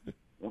audience,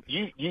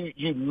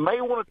 you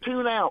may want to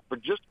tune out for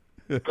just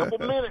a couple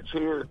minutes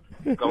here,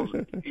 because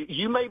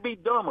you may be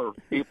dumber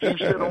if you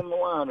sit on the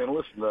line and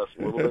listen to us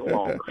a little bit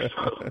longer.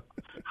 So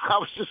I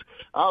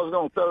was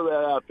going to throw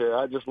that out there.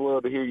 I just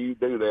love to hear you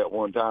do that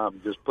one time.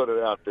 Just put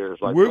it out there.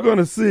 It's like we're going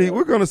to see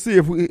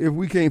if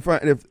we can't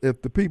find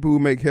if the people who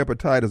make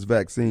hepatitis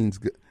vaccines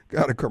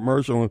got a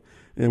commercial,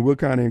 and we'll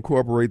kind of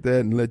incorporate that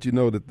and let you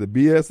know that the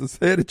BS is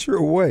headed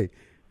your way.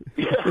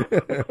 Yeah.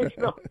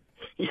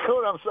 You know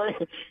what I'm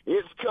saying?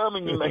 It's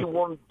coming. You may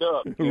want to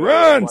duck.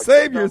 Run,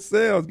 save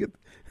yourselves.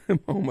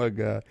 Oh my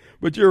God!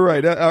 But you're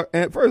right.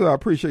 First, I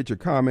appreciate your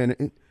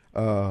comment,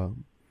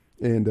 and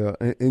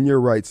you're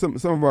right. Some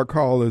of our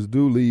callers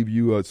do leave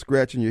you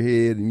scratching your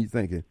head, and you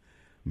thinking,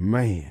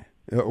 "Man,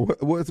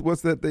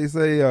 what's that they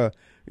say?"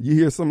 You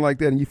hear something like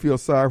that, and you feel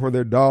sorry for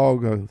their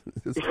dog.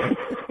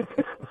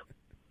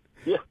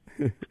 Yeah,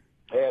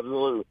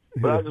 absolutely.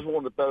 But I just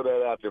wanted to throw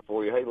that out there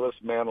for you. Hey,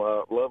 listen, man,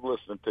 love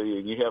listening to you,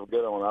 and you have a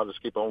good one. I'll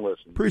just keep on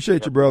listening.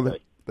 Appreciate you, brother.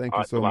 Thank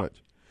you so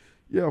much.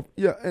 Yeah,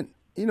 and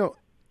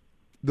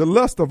the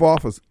lust of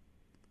office,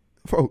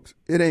 folks,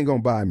 it ain't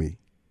gonna buy me.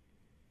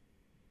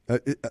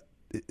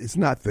 It's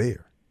not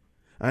there.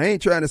 I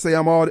ain't trying to say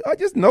I'm all. I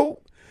just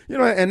know,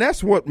 and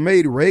that's what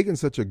made Reagan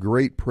such a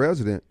great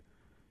president.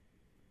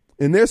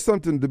 And there's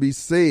something to be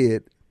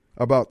said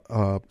about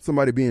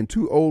somebody being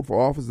too old for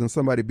office and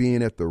somebody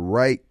being at the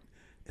right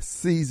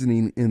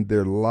seasoning in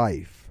their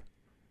life,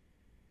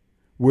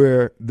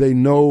 where they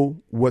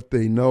know what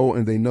they know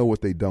and they know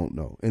what they don't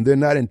know, and they're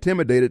not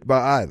intimidated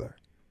by either.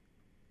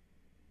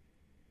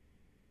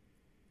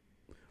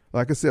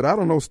 Like I said, I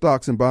don't know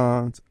stocks and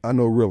bonds. I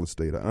know real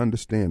estate. I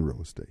understand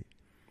real estate.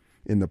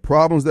 And the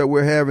problems that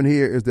we're having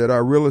here is that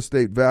our real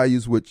estate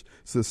values, which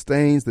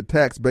sustains the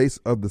tax base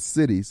of the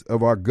cities,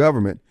 of our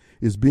government,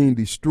 is being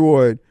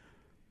destroyed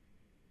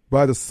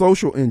by the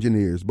social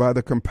engineers, by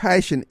the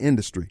compassion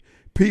industry,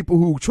 people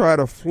who try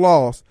to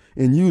floss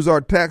and use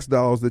our tax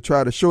dollars to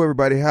try to show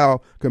everybody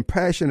how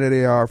compassionate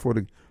they are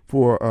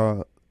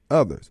for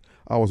others.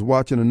 I was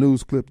watching a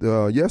news clip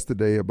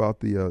yesterday about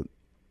the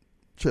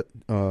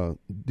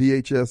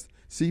DHS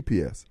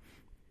CPS.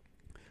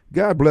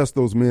 God bless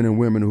those men and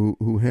women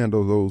who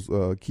handle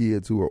those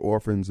kids who are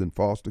orphans and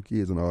foster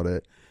kids and all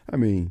that. I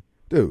mean,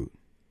 dude,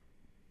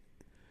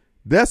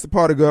 that's the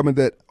part of government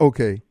that,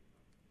 okay,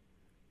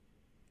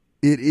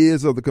 it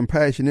is of the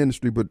compassion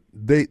industry, but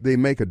they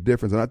make a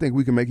difference. And I think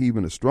we can make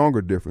even a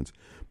stronger difference.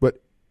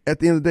 But at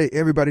the end of the day,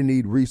 everybody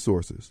needs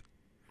resources.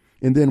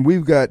 And then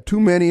we've got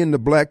too many in the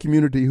black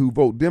community who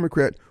vote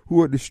Democrat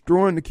who are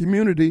destroying the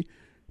community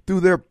through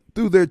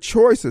their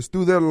choices,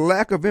 through their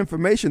lack of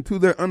information, through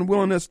their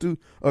unwillingness to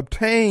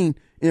obtain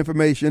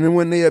information. And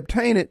when they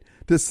obtain it,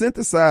 to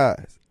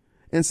synthesize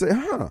and say,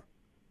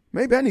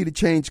 maybe I need to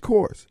change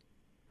course.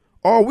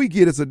 All we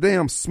get is a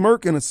damn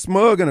smirk and a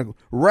smug and a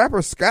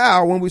rapper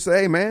scowl when we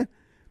say, hey, man,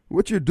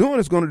 what you're doing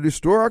is going to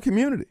destroy our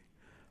community.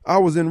 I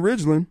was in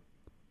Ridgeland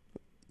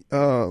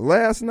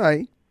last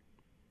night.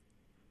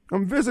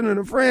 I'm visiting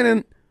a friend,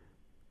 and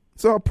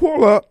so I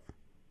pull up,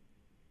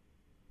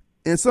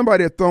 and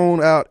somebody had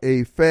thrown out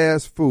a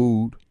fast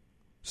food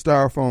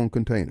styrofoam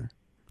container.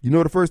 You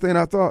know the first thing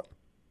I thought?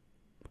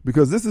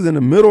 Because this is in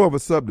the middle of a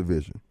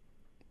subdivision,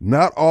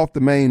 not off the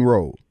main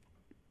road.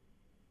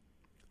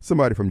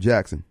 Somebody from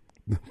Jackson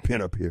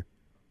been up here.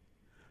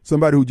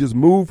 Somebody who just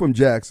moved from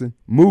Jackson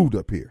moved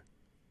up here.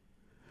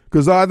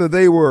 Because either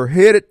they were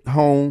headed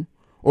home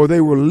or they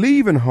were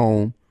leaving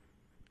home,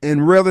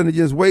 and rather than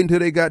just wait until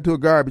they got to a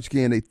garbage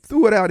can, they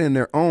threw it out in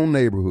their own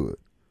neighborhood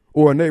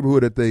or a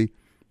neighborhood that they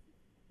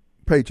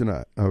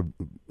patronize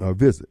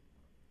visit.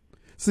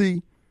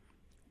 See,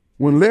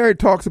 when Larry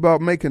talks about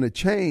making a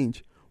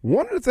change,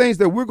 one of the things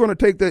that we're going to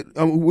take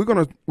we're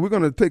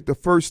going to take the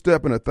first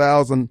step in a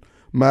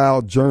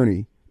 1,000-mile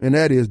journey, and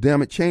that is,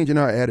 damn it, changing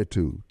our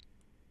attitude.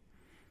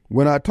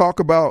 When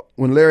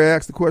Larry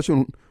asked the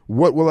question,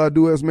 what will I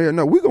do as mayor?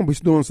 No, we're going to be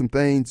doing some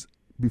things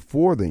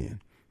before then.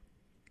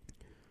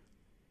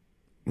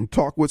 And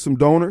talk with some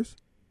donors.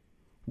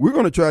 We're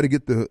going to try to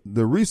get the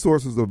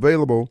resources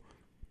available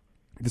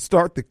to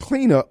start the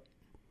cleanup.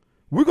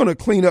 We're going to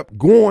clean up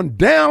going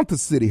down to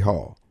City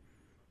Hall,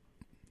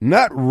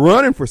 not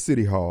running for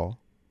City Hall.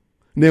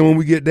 And then when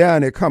we get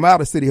down there, come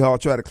out of City Hall,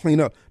 try to clean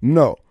up.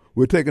 No,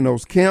 we're taking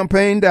those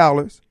campaign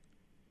dollars,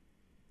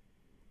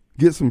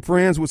 get some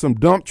friends with some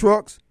dump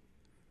trucks,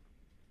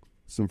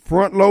 some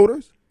front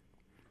loaders,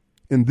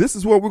 and this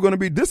is what we're going to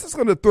be. This is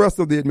going to be the thrust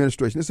of the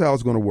administration. This is how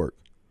it's going to work.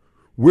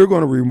 We're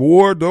going to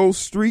reward those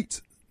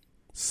streets,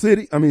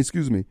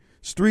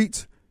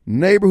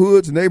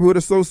 neighborhoods, neighborhood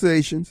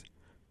associations,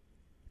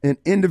 and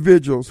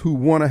individuals who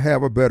want to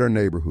have a better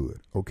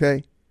neighborhood,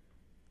 okay?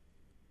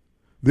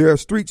 There are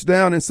streets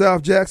down in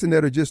South Jackson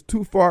that are just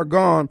too far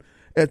gone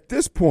at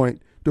this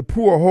point to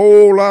pour a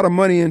whole lot of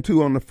money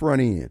into on the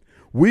front end.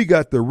 We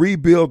got to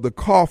rebuild the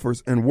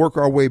coffers and work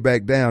our way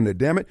back down there,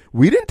 damn it.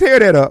 We didn't tear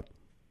that up.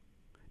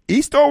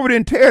 Eastover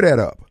didn't tear that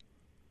up.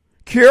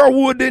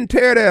 Carrollwood didn't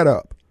tear that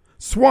up.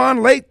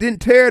 Swan Lake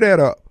didn't tear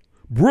that up.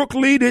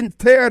 Brooklyn didn't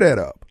tear that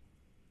up.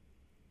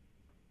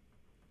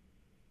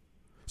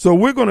 So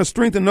we're going to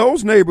strengthen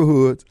those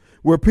neighborhoods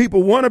where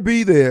people want to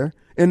be there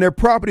and their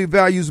property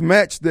values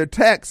match their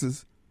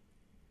taxes,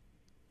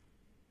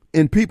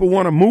 and people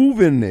want to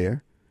move in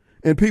there,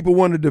 and people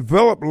want to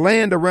develop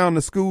land around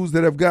the schools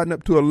that have gotten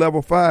up to a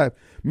level 5.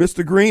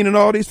 Mr. Green and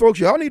all these folks,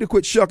 y'all need to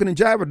quit shucking and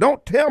jiving.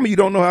 Don't tell me you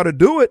don't know how to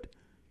do it,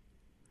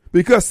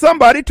 because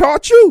somebody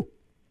taught you.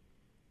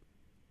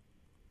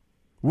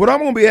 What I'm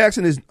going to be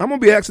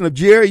asking of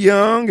Jerry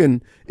Young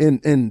and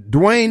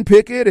Dwayne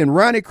Pickett and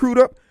Ronnie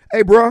Crudup,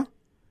 hey, bro,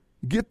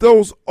 get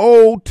those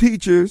old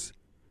teachers,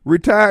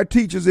 retired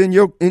teachers in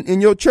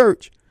your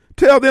church.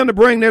 Tell them to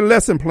bring their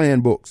lesson plan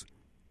books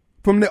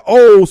from the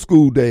old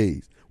school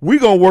days. We're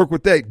going to work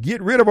with that.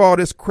 Get rid of all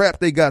this crap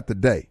they got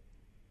today.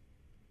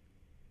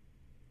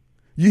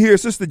 You hear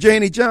Sister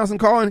Janie Johnson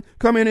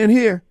coming in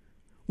here.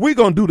 We're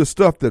going to do the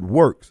stuff that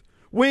works.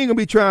 We ain't going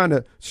to be trying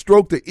to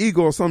stroke the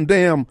ego of some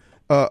damn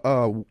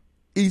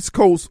East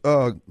Coast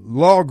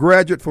law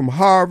graduate from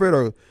Harvard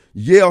or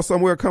Yale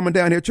somewhere coming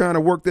down here trying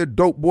to work their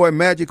dope boy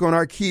magic on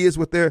our kids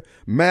with their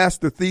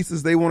master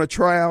thesis they want to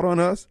try out on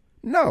us.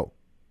 No.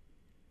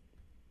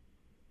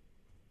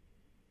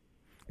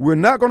 We're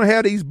not going to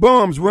have these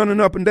bums running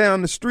up and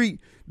down the street,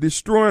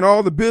 destroying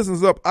all the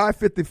business up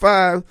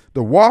I-55.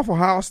 The Waffle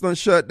House done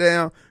shut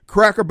down.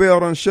 Cracker Barrel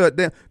done shut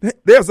down.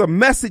 There's a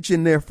message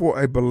in there for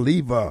a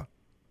believer.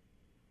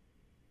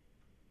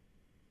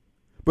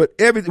 But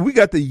we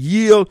got to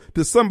yield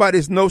to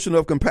somebody's notion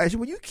of compassion.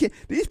 Well, you can't.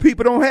 These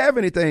people don't have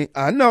anything.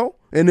 I know.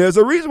 And there's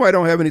a reason why they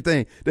don't have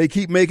anything. They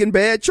keep making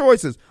bad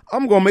choices.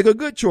 I'm going to make a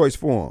good choice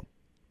for them.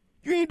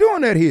 You ain't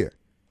doing that here.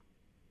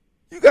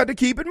 You got to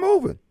keep it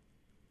moving.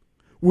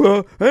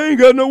 Well, I ain't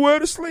got nowhere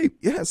to sleep.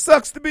 Yeah, it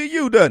sucks to be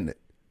you, doesn't it?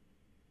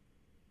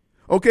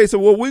 Okay, so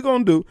what we're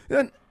going to do,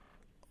 then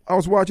I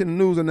was watching the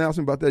news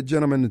announcement about that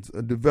gentleman that's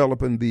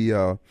developing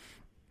the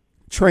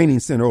training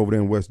center over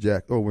there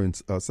in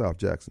South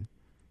Jackson.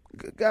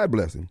 God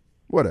bless him.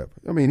 Whatever.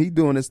 I mean, he's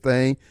doing his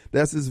thing.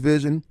 That's his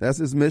vision. That's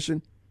his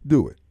mission.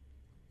 Do it.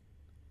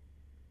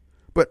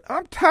 But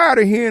I'm tired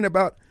of hearing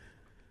about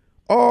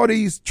all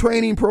these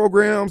training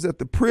programs at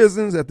the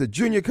prisons, at the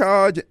junior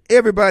college,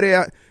 everybody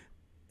out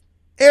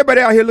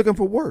here looking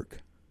for work.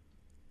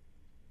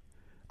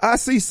 I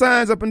see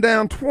signs up and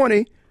down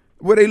 20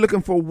 where they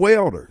looking for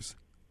welders.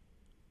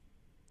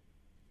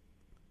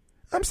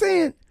 I'm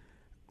saying,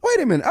 wait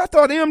a minute. I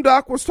thought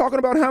MDOC was talking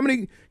about how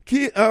many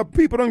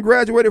people done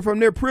graduated from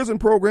their prison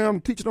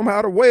program, teaching them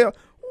how to weld.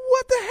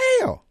 What the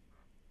hell?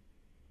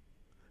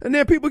 And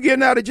then people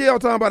getting out of jail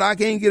talking about I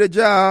can't get a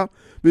job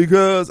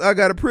because I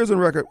got a prison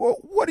record. Well,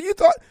 what do you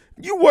thought?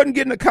 You wasn't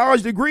getting a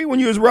college degree when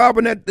you was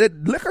robbing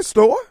that liquor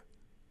store.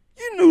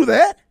 You knew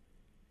that.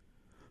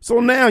 So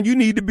now you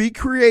need to be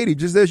creative.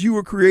 Just as you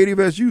were creative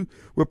as you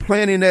were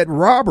planning that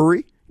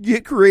robbery,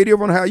 get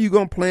creative on how you're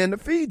going to plan to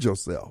feed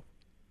yourself.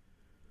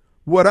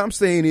 What I'm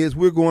saying is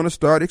we're going to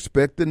start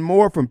expecting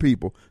more from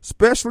people,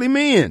 especially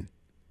men.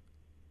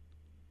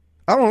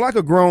 I don't like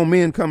a grown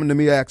man coming to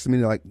me asking me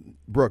like,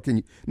 bro, can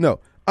you? No,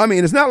 I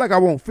mean, it's not like I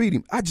won't feed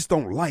him. I just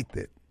don't like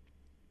that.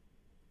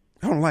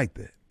 I don't like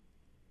that.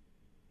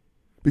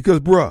 Because,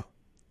 bruh,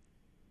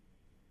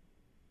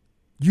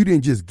 you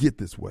didn't just get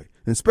this way.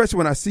 And especially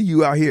when I see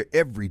you out here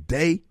every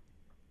day.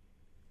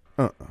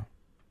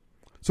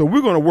 So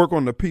we're going to work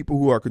on the people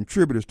who are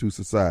contributors to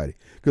society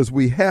because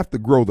we have to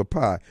grow the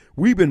pie.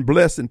 We've been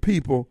blessing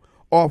people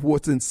off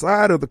what's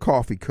inside of the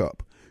coffee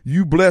cup.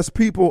 You bless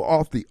people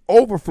off the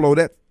overflow,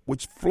 that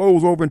which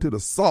flows over into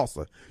the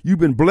saucer. You've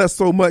been blessed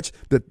so much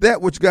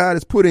that which God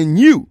has put in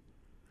you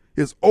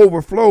is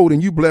overflowed,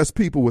 and you bless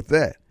people with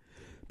that.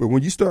 But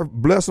when you start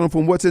blessing them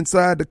from what's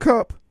inside the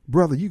cup,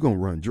 brother, you're going to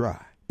run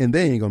dry, and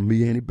they ain't going to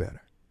be any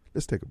better.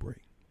 Let's take a break.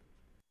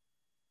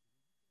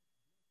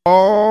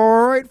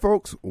 All right,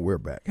 folks, we're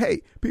back.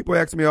 Hey, people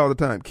ask me all the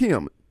time,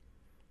 Kim,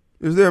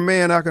 is there a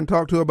man I can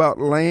talk to about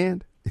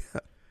land?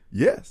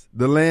 Yes,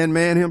 the land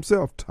man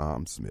himself,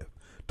 Tom Smith.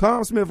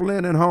 Tom Smith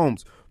Land and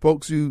Homes.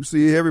 Folks, you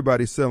see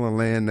everybody selling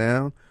land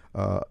now,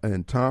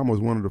 and Tom was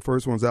one of the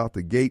first ones out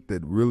the gate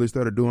that really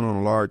started doing it on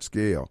a large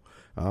scale.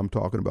 I'm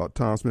talking about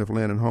Tom Smith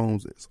Land and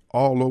Homes. It's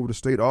all over the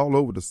state, all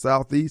over the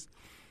Southeast.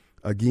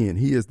 Again,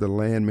 he is the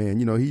land man.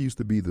 You know, he used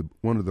to be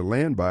one of the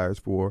land buyers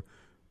for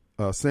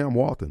Sam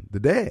Walton, the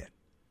dad.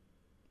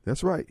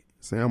 That's right.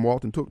 Sam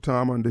Walton took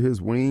Tom under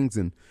his wings,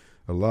 and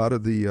a lot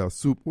of the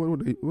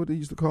what they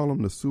used to call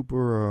them, the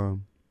super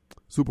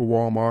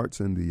Walmarts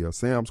and the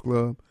Sam's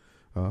Club.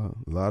 A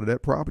lot of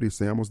that property,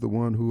 Sam was the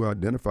one who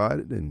identified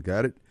it and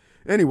got it.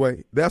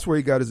 Anyway, that's where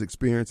he got his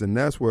experience, and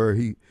that's where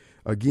he,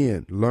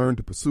 again, learned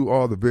to pursue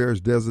all the various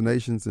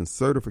designations and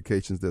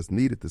certifications that's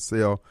needed to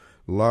sell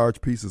large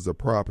pieces of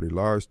property,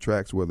 large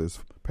tracts, whether it's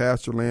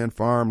pasture land,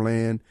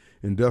 farmland,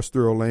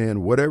 industrial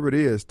land, whatever it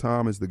is,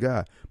 Tom is the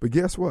guy. But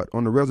guess what?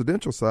 On the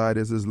residential side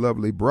is his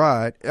lovely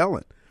bride,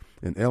 Ellen.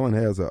 And Ellen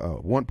has a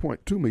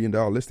 $1.2 million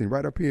listing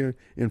right up here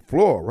in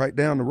Florida, right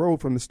down the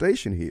road from the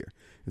station here.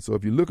 And so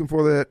if you're looking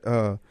for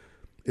that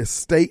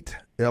estate,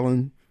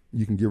 Ellen,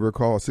 you can give her a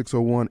call,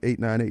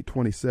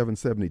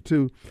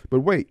 601-898-2772. But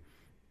wait,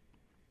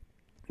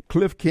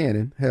 Cliff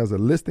Cannon has a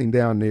listing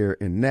down there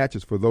in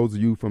Natchez for those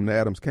of you from the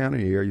Adams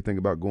County area. You think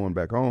about going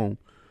back home,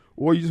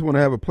 or you just want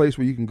to have a place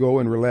where you can go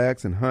and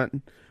relax and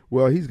hunt.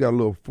 Well, he's got a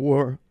little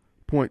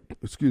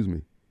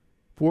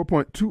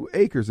 4.2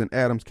 acres in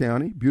Adams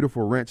County,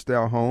 beautiful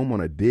ranch-style home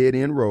on a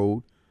dead-end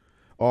road,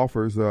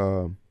 offers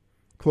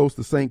close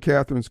to St.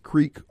 Catherine's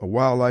Creek, a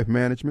wildlife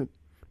management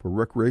for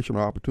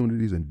recreational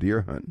opportunities and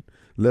deer hunting,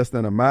 less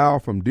than a mile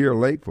from Deer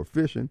Lake for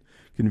fishing,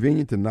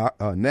 convenient to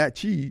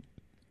Natchez.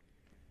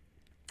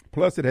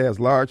 Plus, it has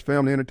large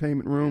family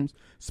entertainment rooms,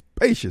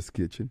 spacious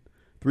kitchen,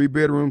 3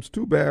 bedrooms,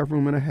 2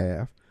 bathrooms and a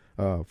half.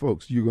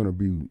 Folks, you're going to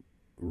be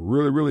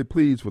really, really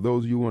pleased for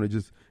those of you who want to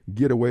just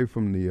get away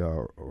from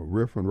the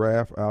riff and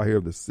raff out here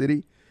of the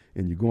city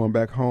and you're going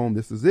back home.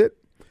 This is it.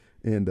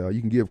 And you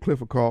can give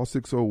Cliff a call,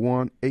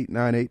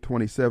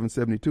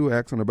 601-898-2772,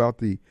 asking about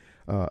the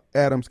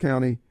Adams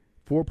County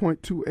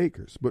 4.2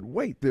 acres. But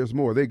wait, there's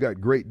more. They got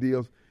great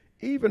deals,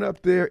 even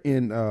up there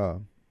in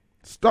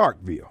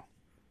Starkville.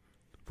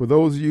 For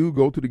those of you who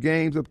go to the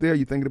games up there,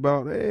 you're thinking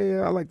about, hey,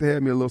 I like to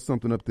have me a little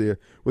something up there.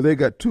 Well, they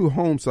got 2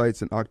 home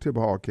sites in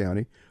Oktibbeha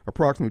County,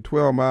 approximately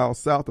 12 miles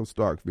south of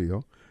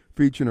Starkville,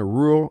 featuring a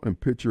rural and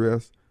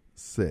picturesque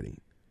setting.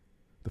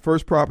 The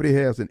first property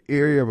has an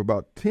area of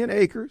about 10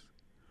 acres,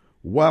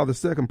 while the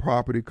second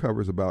property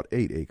covers about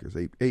 8 acres,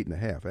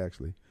 8.5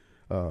 actually.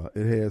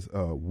 It has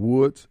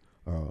woods,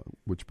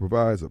 which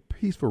provides a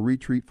peaceful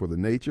retreat for the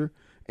nature.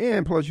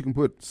 And plus, you can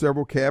put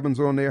several cabins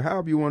on there,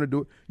 however you want to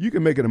do it. You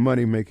can make it a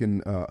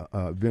money-making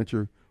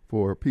venture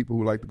for people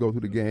who like to go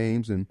to the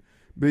games and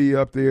be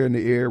up there in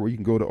the air where you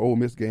can go to Ole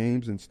Miss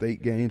games and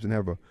state games and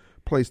have a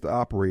place to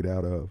operate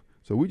out of.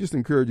 So we just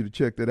encourage you to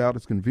check that out.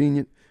 It's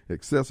convenient,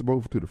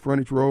 accessible to the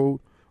frontage road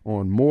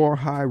on Moore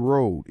High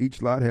Road.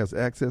 Each lot has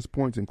access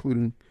points,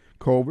 including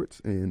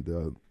culverts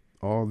and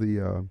all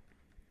the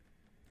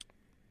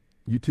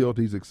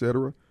utilities,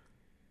 etc.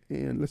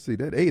 And let's see,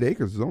 that 8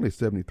 acres is only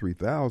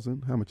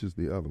 $73,000. How much is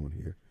the other one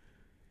here?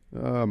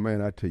 Oh,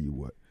 man, I tell you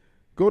what.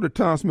 Go to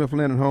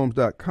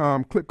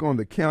TomSmithLandandHomes.com, click on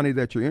the county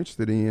that you're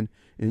interested in,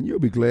 and you'll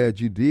be glad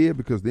you did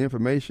because the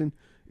information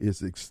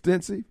is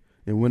extensive.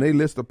 And when they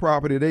list the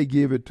property, they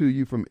give it to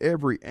you from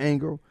every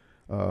angle,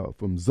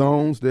 from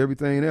zones to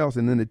everything else.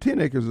 And then the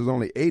 10 acres is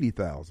only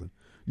 $80,000.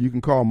 You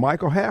can call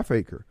Michael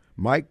Halfacre.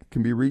 Mike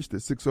can be reached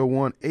at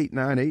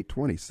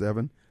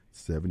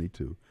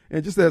 601-898-2772.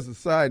 And just as a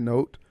side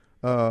note,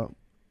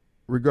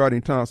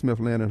 regarding Tom Smith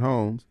Land and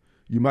Homes,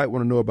 you might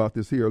want to know about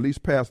this here, or at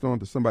least pass it on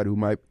to somebody who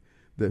might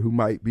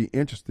be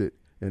interested,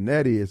 and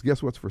that is,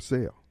 guess what's for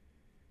sale?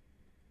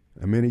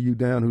 And many of you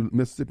down who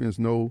Mississippians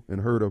know and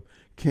heard of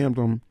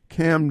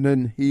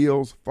Camden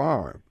Hills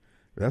Farm.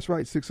 That's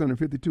right,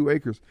 652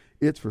 acres.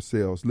 It's for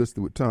sale. It's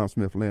listed with Tom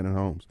Smith Land and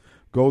Homes.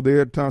 Go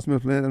there to Tom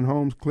Smith Land and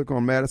Homes, click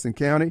on Madison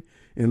County,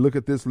 and look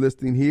at this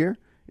listing here.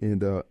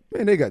 And,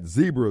 man, they got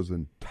zebras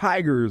and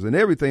tigers and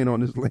everything on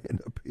this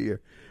land up here.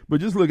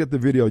 But just look at the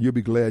video. You'll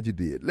be glad you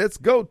did. Let's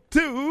go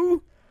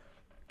to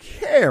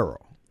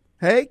Carol.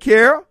 Hey,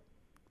 Carol.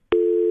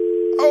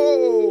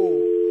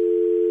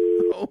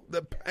 Oh,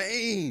 the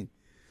pain.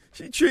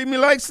 She treated me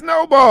like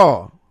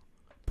Snowball.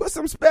 Put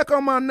some spec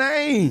on my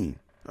name.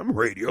 I'm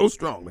Radio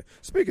Strongman.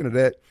 Speaking of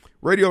that,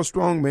 Radio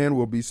Strongman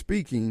will be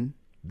speaking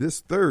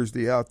this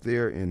Thursday out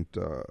there in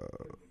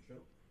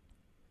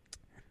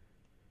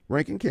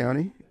Rankin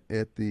County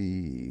at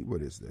the,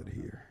 what is that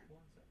here?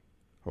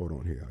 Hold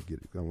on here. I'll get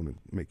it. I want to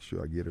make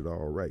sure I get it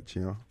all right,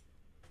 y'all.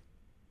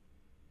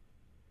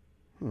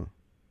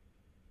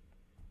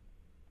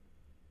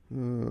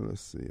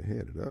 Let's see. I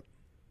had it up.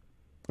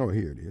 Oh,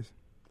 here it is.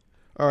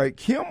 All right.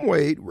 Kim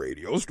Wade,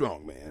 Radio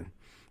Strongman,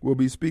 will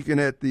be speaking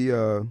at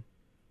the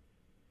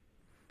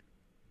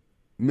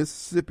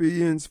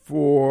Mississippians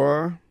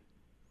for,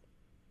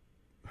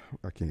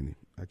 I can't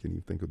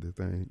even think of the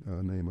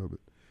name of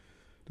it.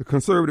 The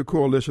Conservative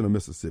Coalition of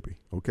Mississippi.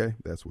 Okay,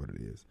 that's what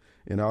it is.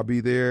 And I'll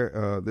be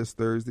there this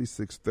Thursday,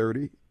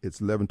 6:30.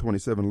 It's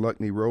 1127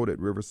 Luckney Road at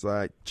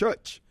Riverside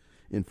Church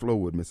in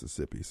Flowood,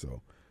 Mississippi.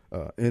 So,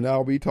 and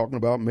I'll be talking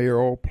about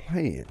mayoral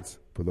plans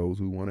for those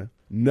who want to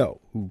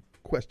know, who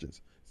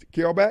questions. Is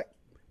Carol back?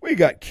 We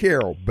got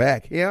Carol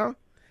back here.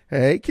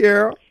 Hey,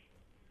 Carol.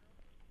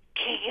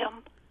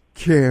 Kim.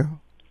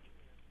 Carol.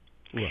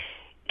 What?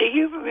 Do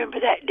you remember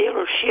that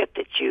dealership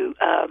that you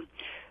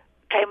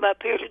came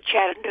up here to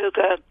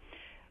Chattanooga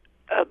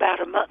about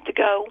a month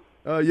ago?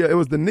 Yeah, it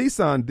was the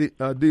Nissan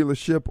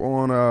dealership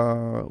on,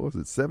 what was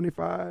it,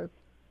 75?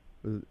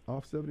 Was it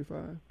off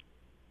 75?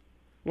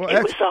 Well,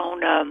 it was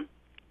on...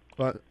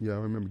 yeah, I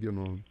remember getting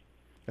on.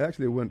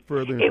 Actually, it went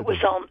further. It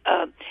was on.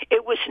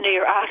 It was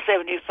near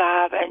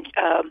I-75 and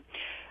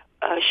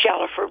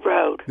Shallowford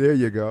Road. There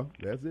you go.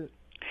 That's it.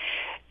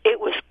 It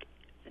was.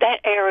 That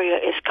area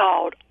is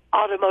called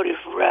Automotive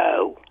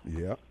Row.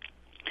 Yeah.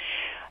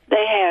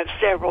 They have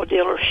several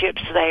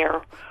dealerships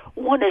there.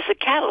 One is a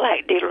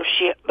Cadillac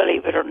dealership,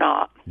 believe it or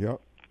not. Yep.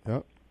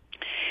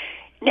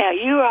 Now,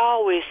 you're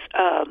always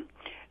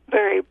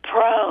very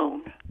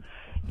prone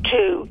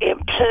to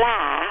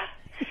imply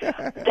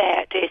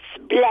that it's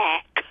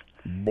black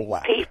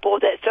people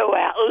that throw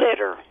out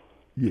litter.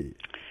 Yeah.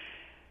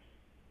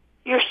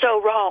 You're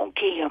so wrong,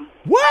 Kim.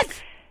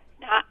 What?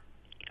 Now,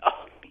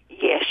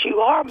 yes, you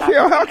are, my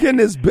Carol, friend. how can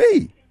this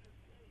be?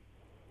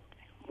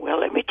 Well,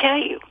 let me tell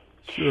you.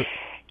 Sure.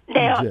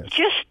 Now,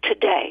 just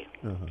today,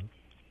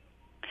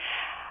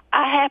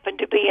 I happened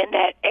to be in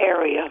that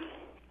area.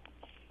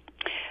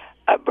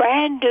 A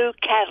brand new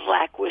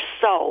Cadillac was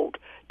sold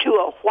to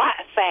a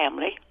white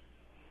family.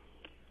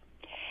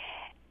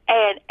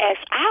 And as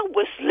I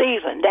was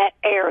leaving that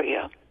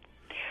area,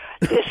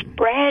 this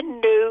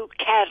brand new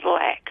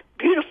Cadillac,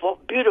 beautiful,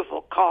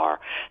 beautiful car,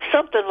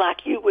 something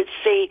like you would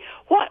see.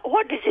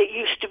 What did it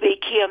used to be,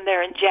 Kim,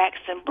 there in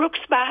Jackson? Brooks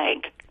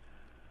Bank?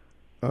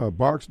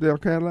 Barksdale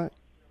Cadillac?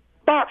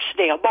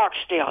 Barksdale,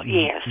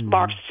 yes,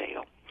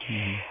 Barksdale.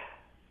 Mm-hmm.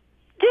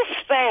 This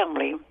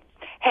family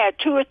had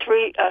 2 or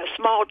 3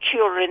 small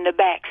children in the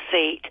back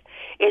seat,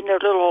 in their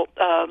little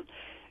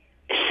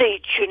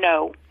seats, you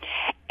know.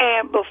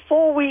 And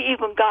before we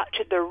even got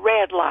to the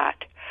red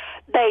light,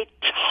 they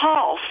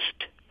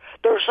tossed,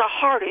 there's a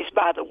Hardee's,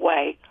 by the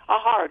way, a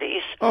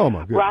Hardee's. Oh,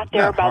 my goodness. Right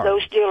there Not by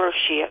Hardee's. those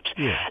dealerships.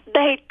 Yeah.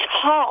 They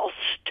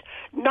tossed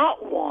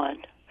not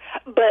one,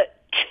 but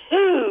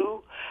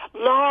 2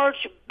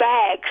 large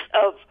bags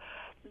of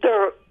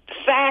their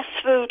fast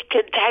food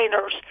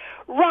containers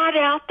right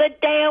out the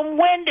damn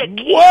window.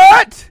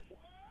 What?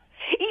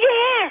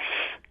 Yes.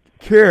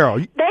 Carol.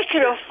 They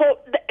could afford,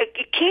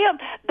 Kim,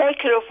 they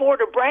could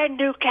afford a brand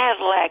new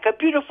Cadillac, a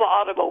beautiful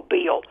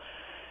automobile.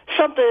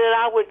 something that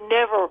I would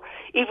never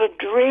even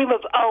dream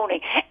of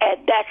owning, and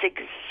that's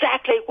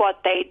exactly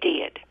what they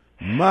did.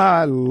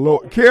 My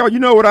Lord. Carol, you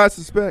know what I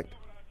suspect?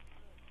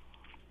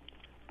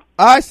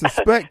 I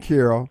suspect,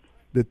 Carol,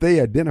 that they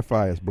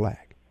identify as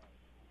black.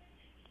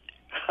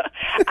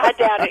 I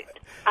doubt it.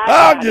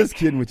 I'm just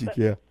kidding with you,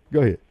 Carol. Go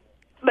ahead.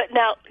 But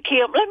now,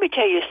 Kim, let me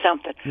tell you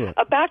something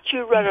about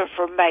you running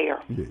for mayor.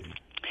 Yeah.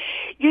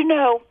 You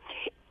know,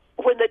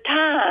 when the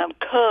time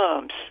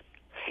comes,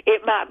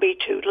 it might be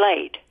too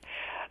late.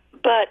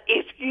 But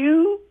if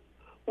you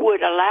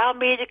would allow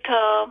me to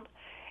come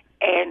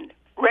and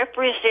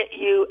represent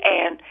you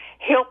and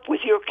help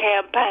with your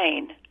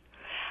campaign,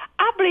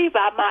 I believe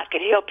I might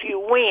could help you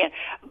win.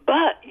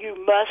 But you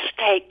must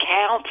take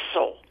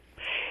counsel.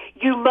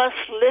 You must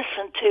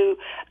listen to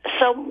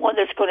someone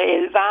that's going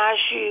to advise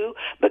you,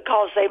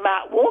 because they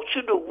might want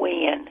you to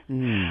win,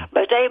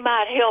 but they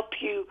might help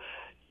you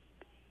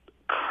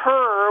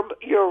curb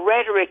your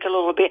rhetoric a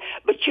little bit.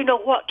 But you know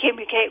what, Kim?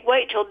 You can't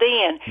wait till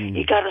then.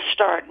 You got to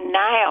start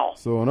now.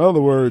 So, in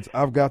other words,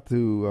 I've got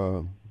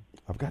to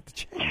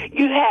change.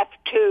 You have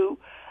to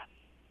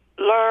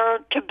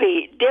learn to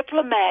be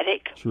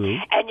diplomatic. True.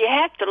 And you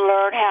have to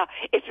learn how,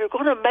 if you're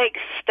going to make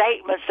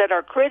statements that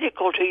are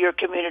critical to your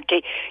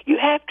community, you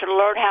have to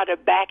learn how to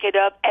back it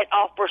up and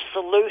offer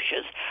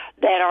solutions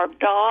that are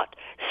not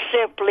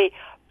simply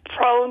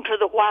prone to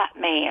the white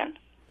man.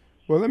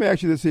 Well, let me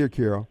ask you this here,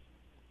 Carol.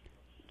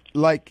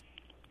 Like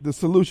the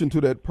solution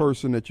to that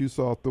person that you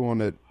saw throwing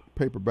that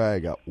paper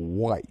bag at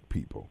white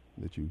people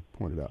that you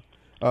pointed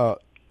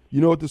out,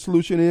 you know what the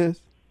solution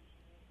is?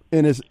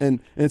 And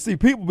see,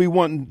 people be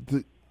wanting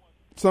to,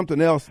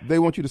 something else. They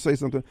want you to say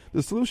something.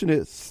 The solution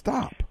is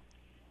stop.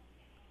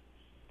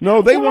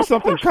 No, they want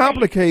something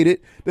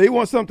complicated. They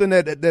want something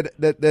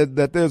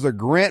that there's a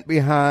grant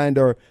behind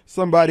or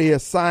somebody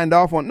has signed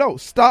off on. No,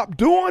 stop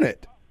doing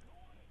it.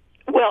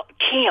 Well,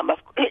 Kim,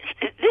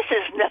 this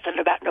is nothing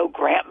about no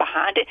grant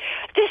behind it.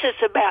 This is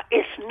about,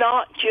 it's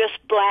not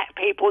just black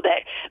people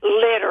that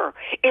litter.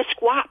 It's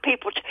white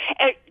people.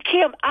 And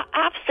Kim,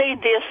 I've seen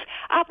this.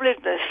 I've lived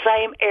in the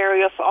same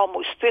area for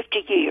almost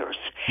 50 years.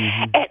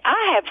 And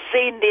I have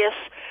seen this.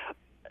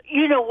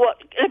 You know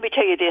what? Let me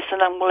tell you this,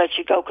 and I'm going to let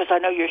you go because I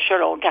know you're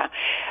short on time.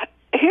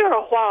 Here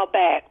a while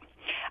back,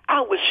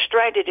 I was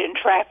stranded in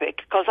traffic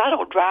because I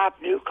don't drive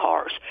new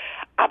cars.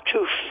 I'm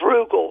too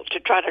frugal to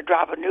try to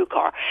drive a new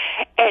car.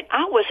 And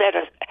I was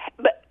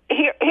but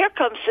here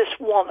comes this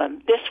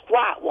woman, this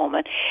white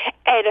woman,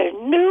 at a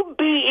new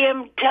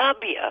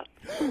BMW.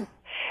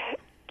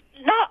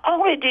 Not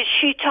only did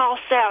she toss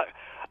out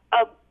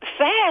a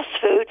fast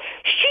food,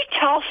 she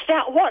tossed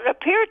out what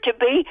appeared to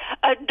be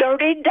a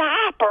dirty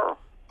diaper.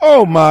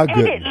 Oh, my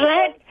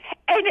goodness.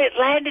 And it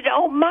landed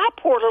on my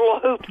poor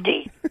little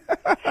hoopty.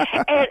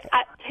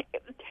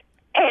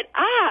 and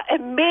I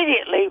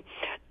immediately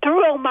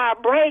threw on my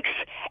brakes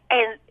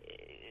and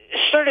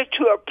started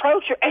to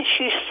approach her, and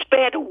she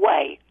sped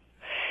away.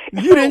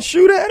 You didn't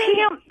shoot at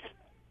her?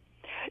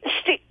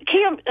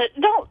 Kim,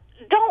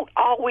 don't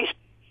always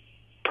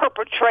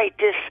perpetrate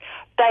this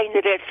thing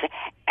that it's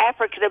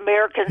African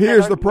Americans.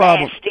 Here's the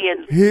problem.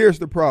 And here's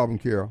the problem,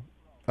 Carol.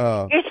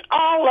 It's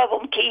all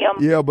of them,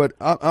 Kim. Yeah, but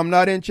I'm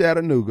not in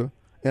Chattanooga,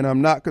 and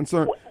I'm not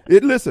concerned.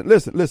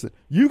 Listen.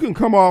 You can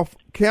come off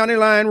County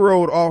Line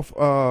Road off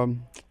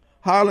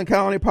Highland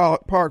County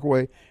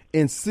Parkway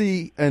and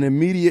see an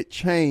immediate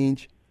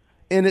change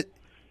in it.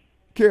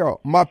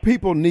 Carol, my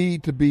people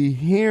need to be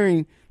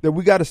hearing that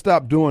we got to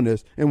stop doing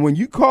this. And when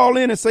you call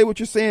in and say what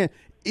you're saying,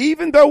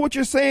 even though what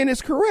you're saying is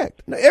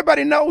correct, now,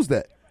 everybody knows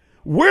that.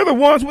 We're the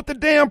ones with the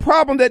damn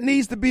problem that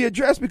needs to be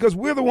addressed because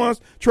we're the ones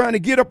trying to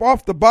get up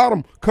off the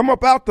bottom, come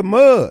up out the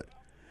mud.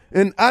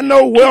 And I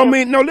know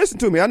listen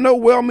to me. I know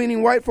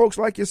well-meaning white folks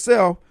like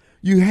yourself,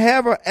 you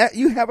have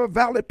a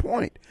valid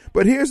point.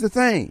 But here's the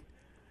thing.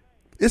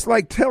 It's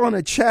like telling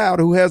a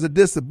child who has a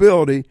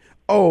disability,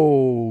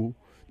 oh,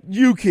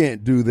 you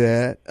can't do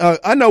that.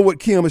 I know what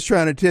Kim is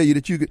trying to tell you,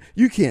 that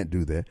you can't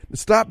do that.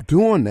 Stop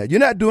doing that. You're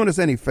not doing us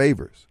any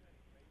favors.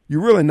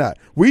 You're really not.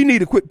 We need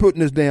to quit putting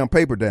this damn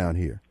paper down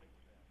here.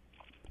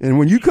 And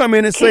when you come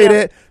in and say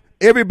that,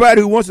 everybody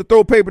who wants to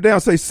throw paper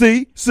down say,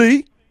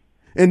 see,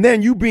 and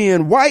then you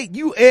being white,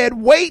 you add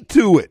weight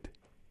to it.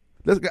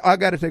 I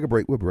got to take a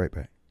break. We'll be right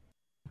back.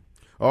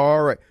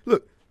 All right.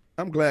 Look,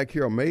 I'm glad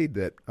Carol made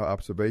that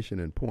observation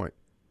and point.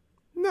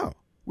 No,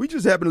 we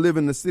just happen to live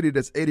in a city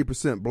that's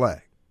 80%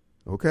 black.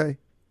 Okay?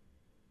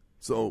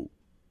 So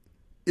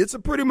it's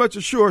pretty much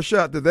a sure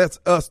shot that that's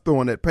us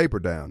throwing that paper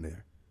down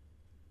there.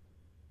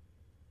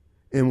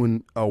 And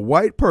when a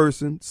white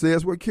person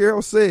says what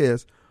Carol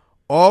says,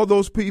 all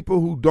those people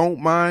who don't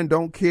mind,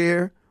 don't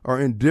care, are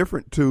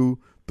indifferent to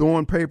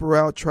throwing paper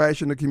out,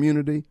 trashing the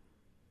community,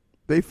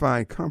 they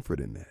find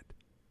comfort in that.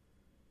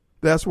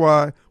 That's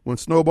why when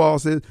Snowball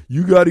says,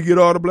 you got to get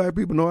all the black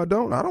people, no, I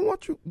don't. I don't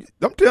want you.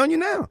 I'm telling you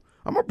now.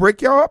 I'm going to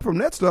break y'all up from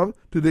that stuff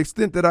to the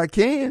extent that I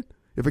can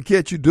if I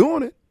catch you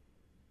doing it.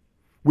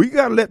 We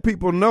got to let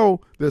people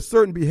know that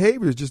certain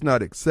behavior is just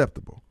not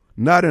acceptable,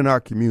 not in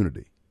our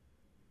community.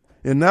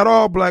 And not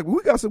all black,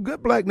 we got some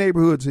good black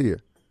neighborhoods here.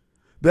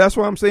 That's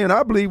why I'm saying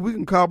I believe we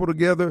can cobble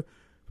together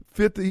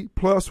 50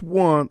 plus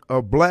one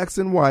of blacks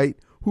and white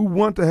who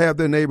want to have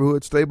their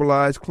neighborhood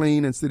stabilized,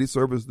 clean, and city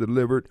service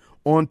delivered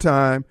on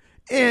time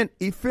and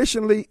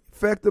efficiently,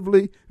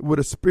 effectively, with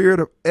a spirit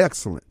of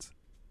excellence.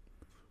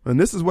 And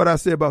this is what I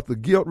say about the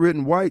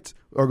guilt-ridden whites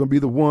are going to be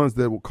the ones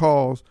that will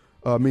cause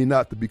me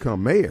not to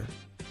become mayor.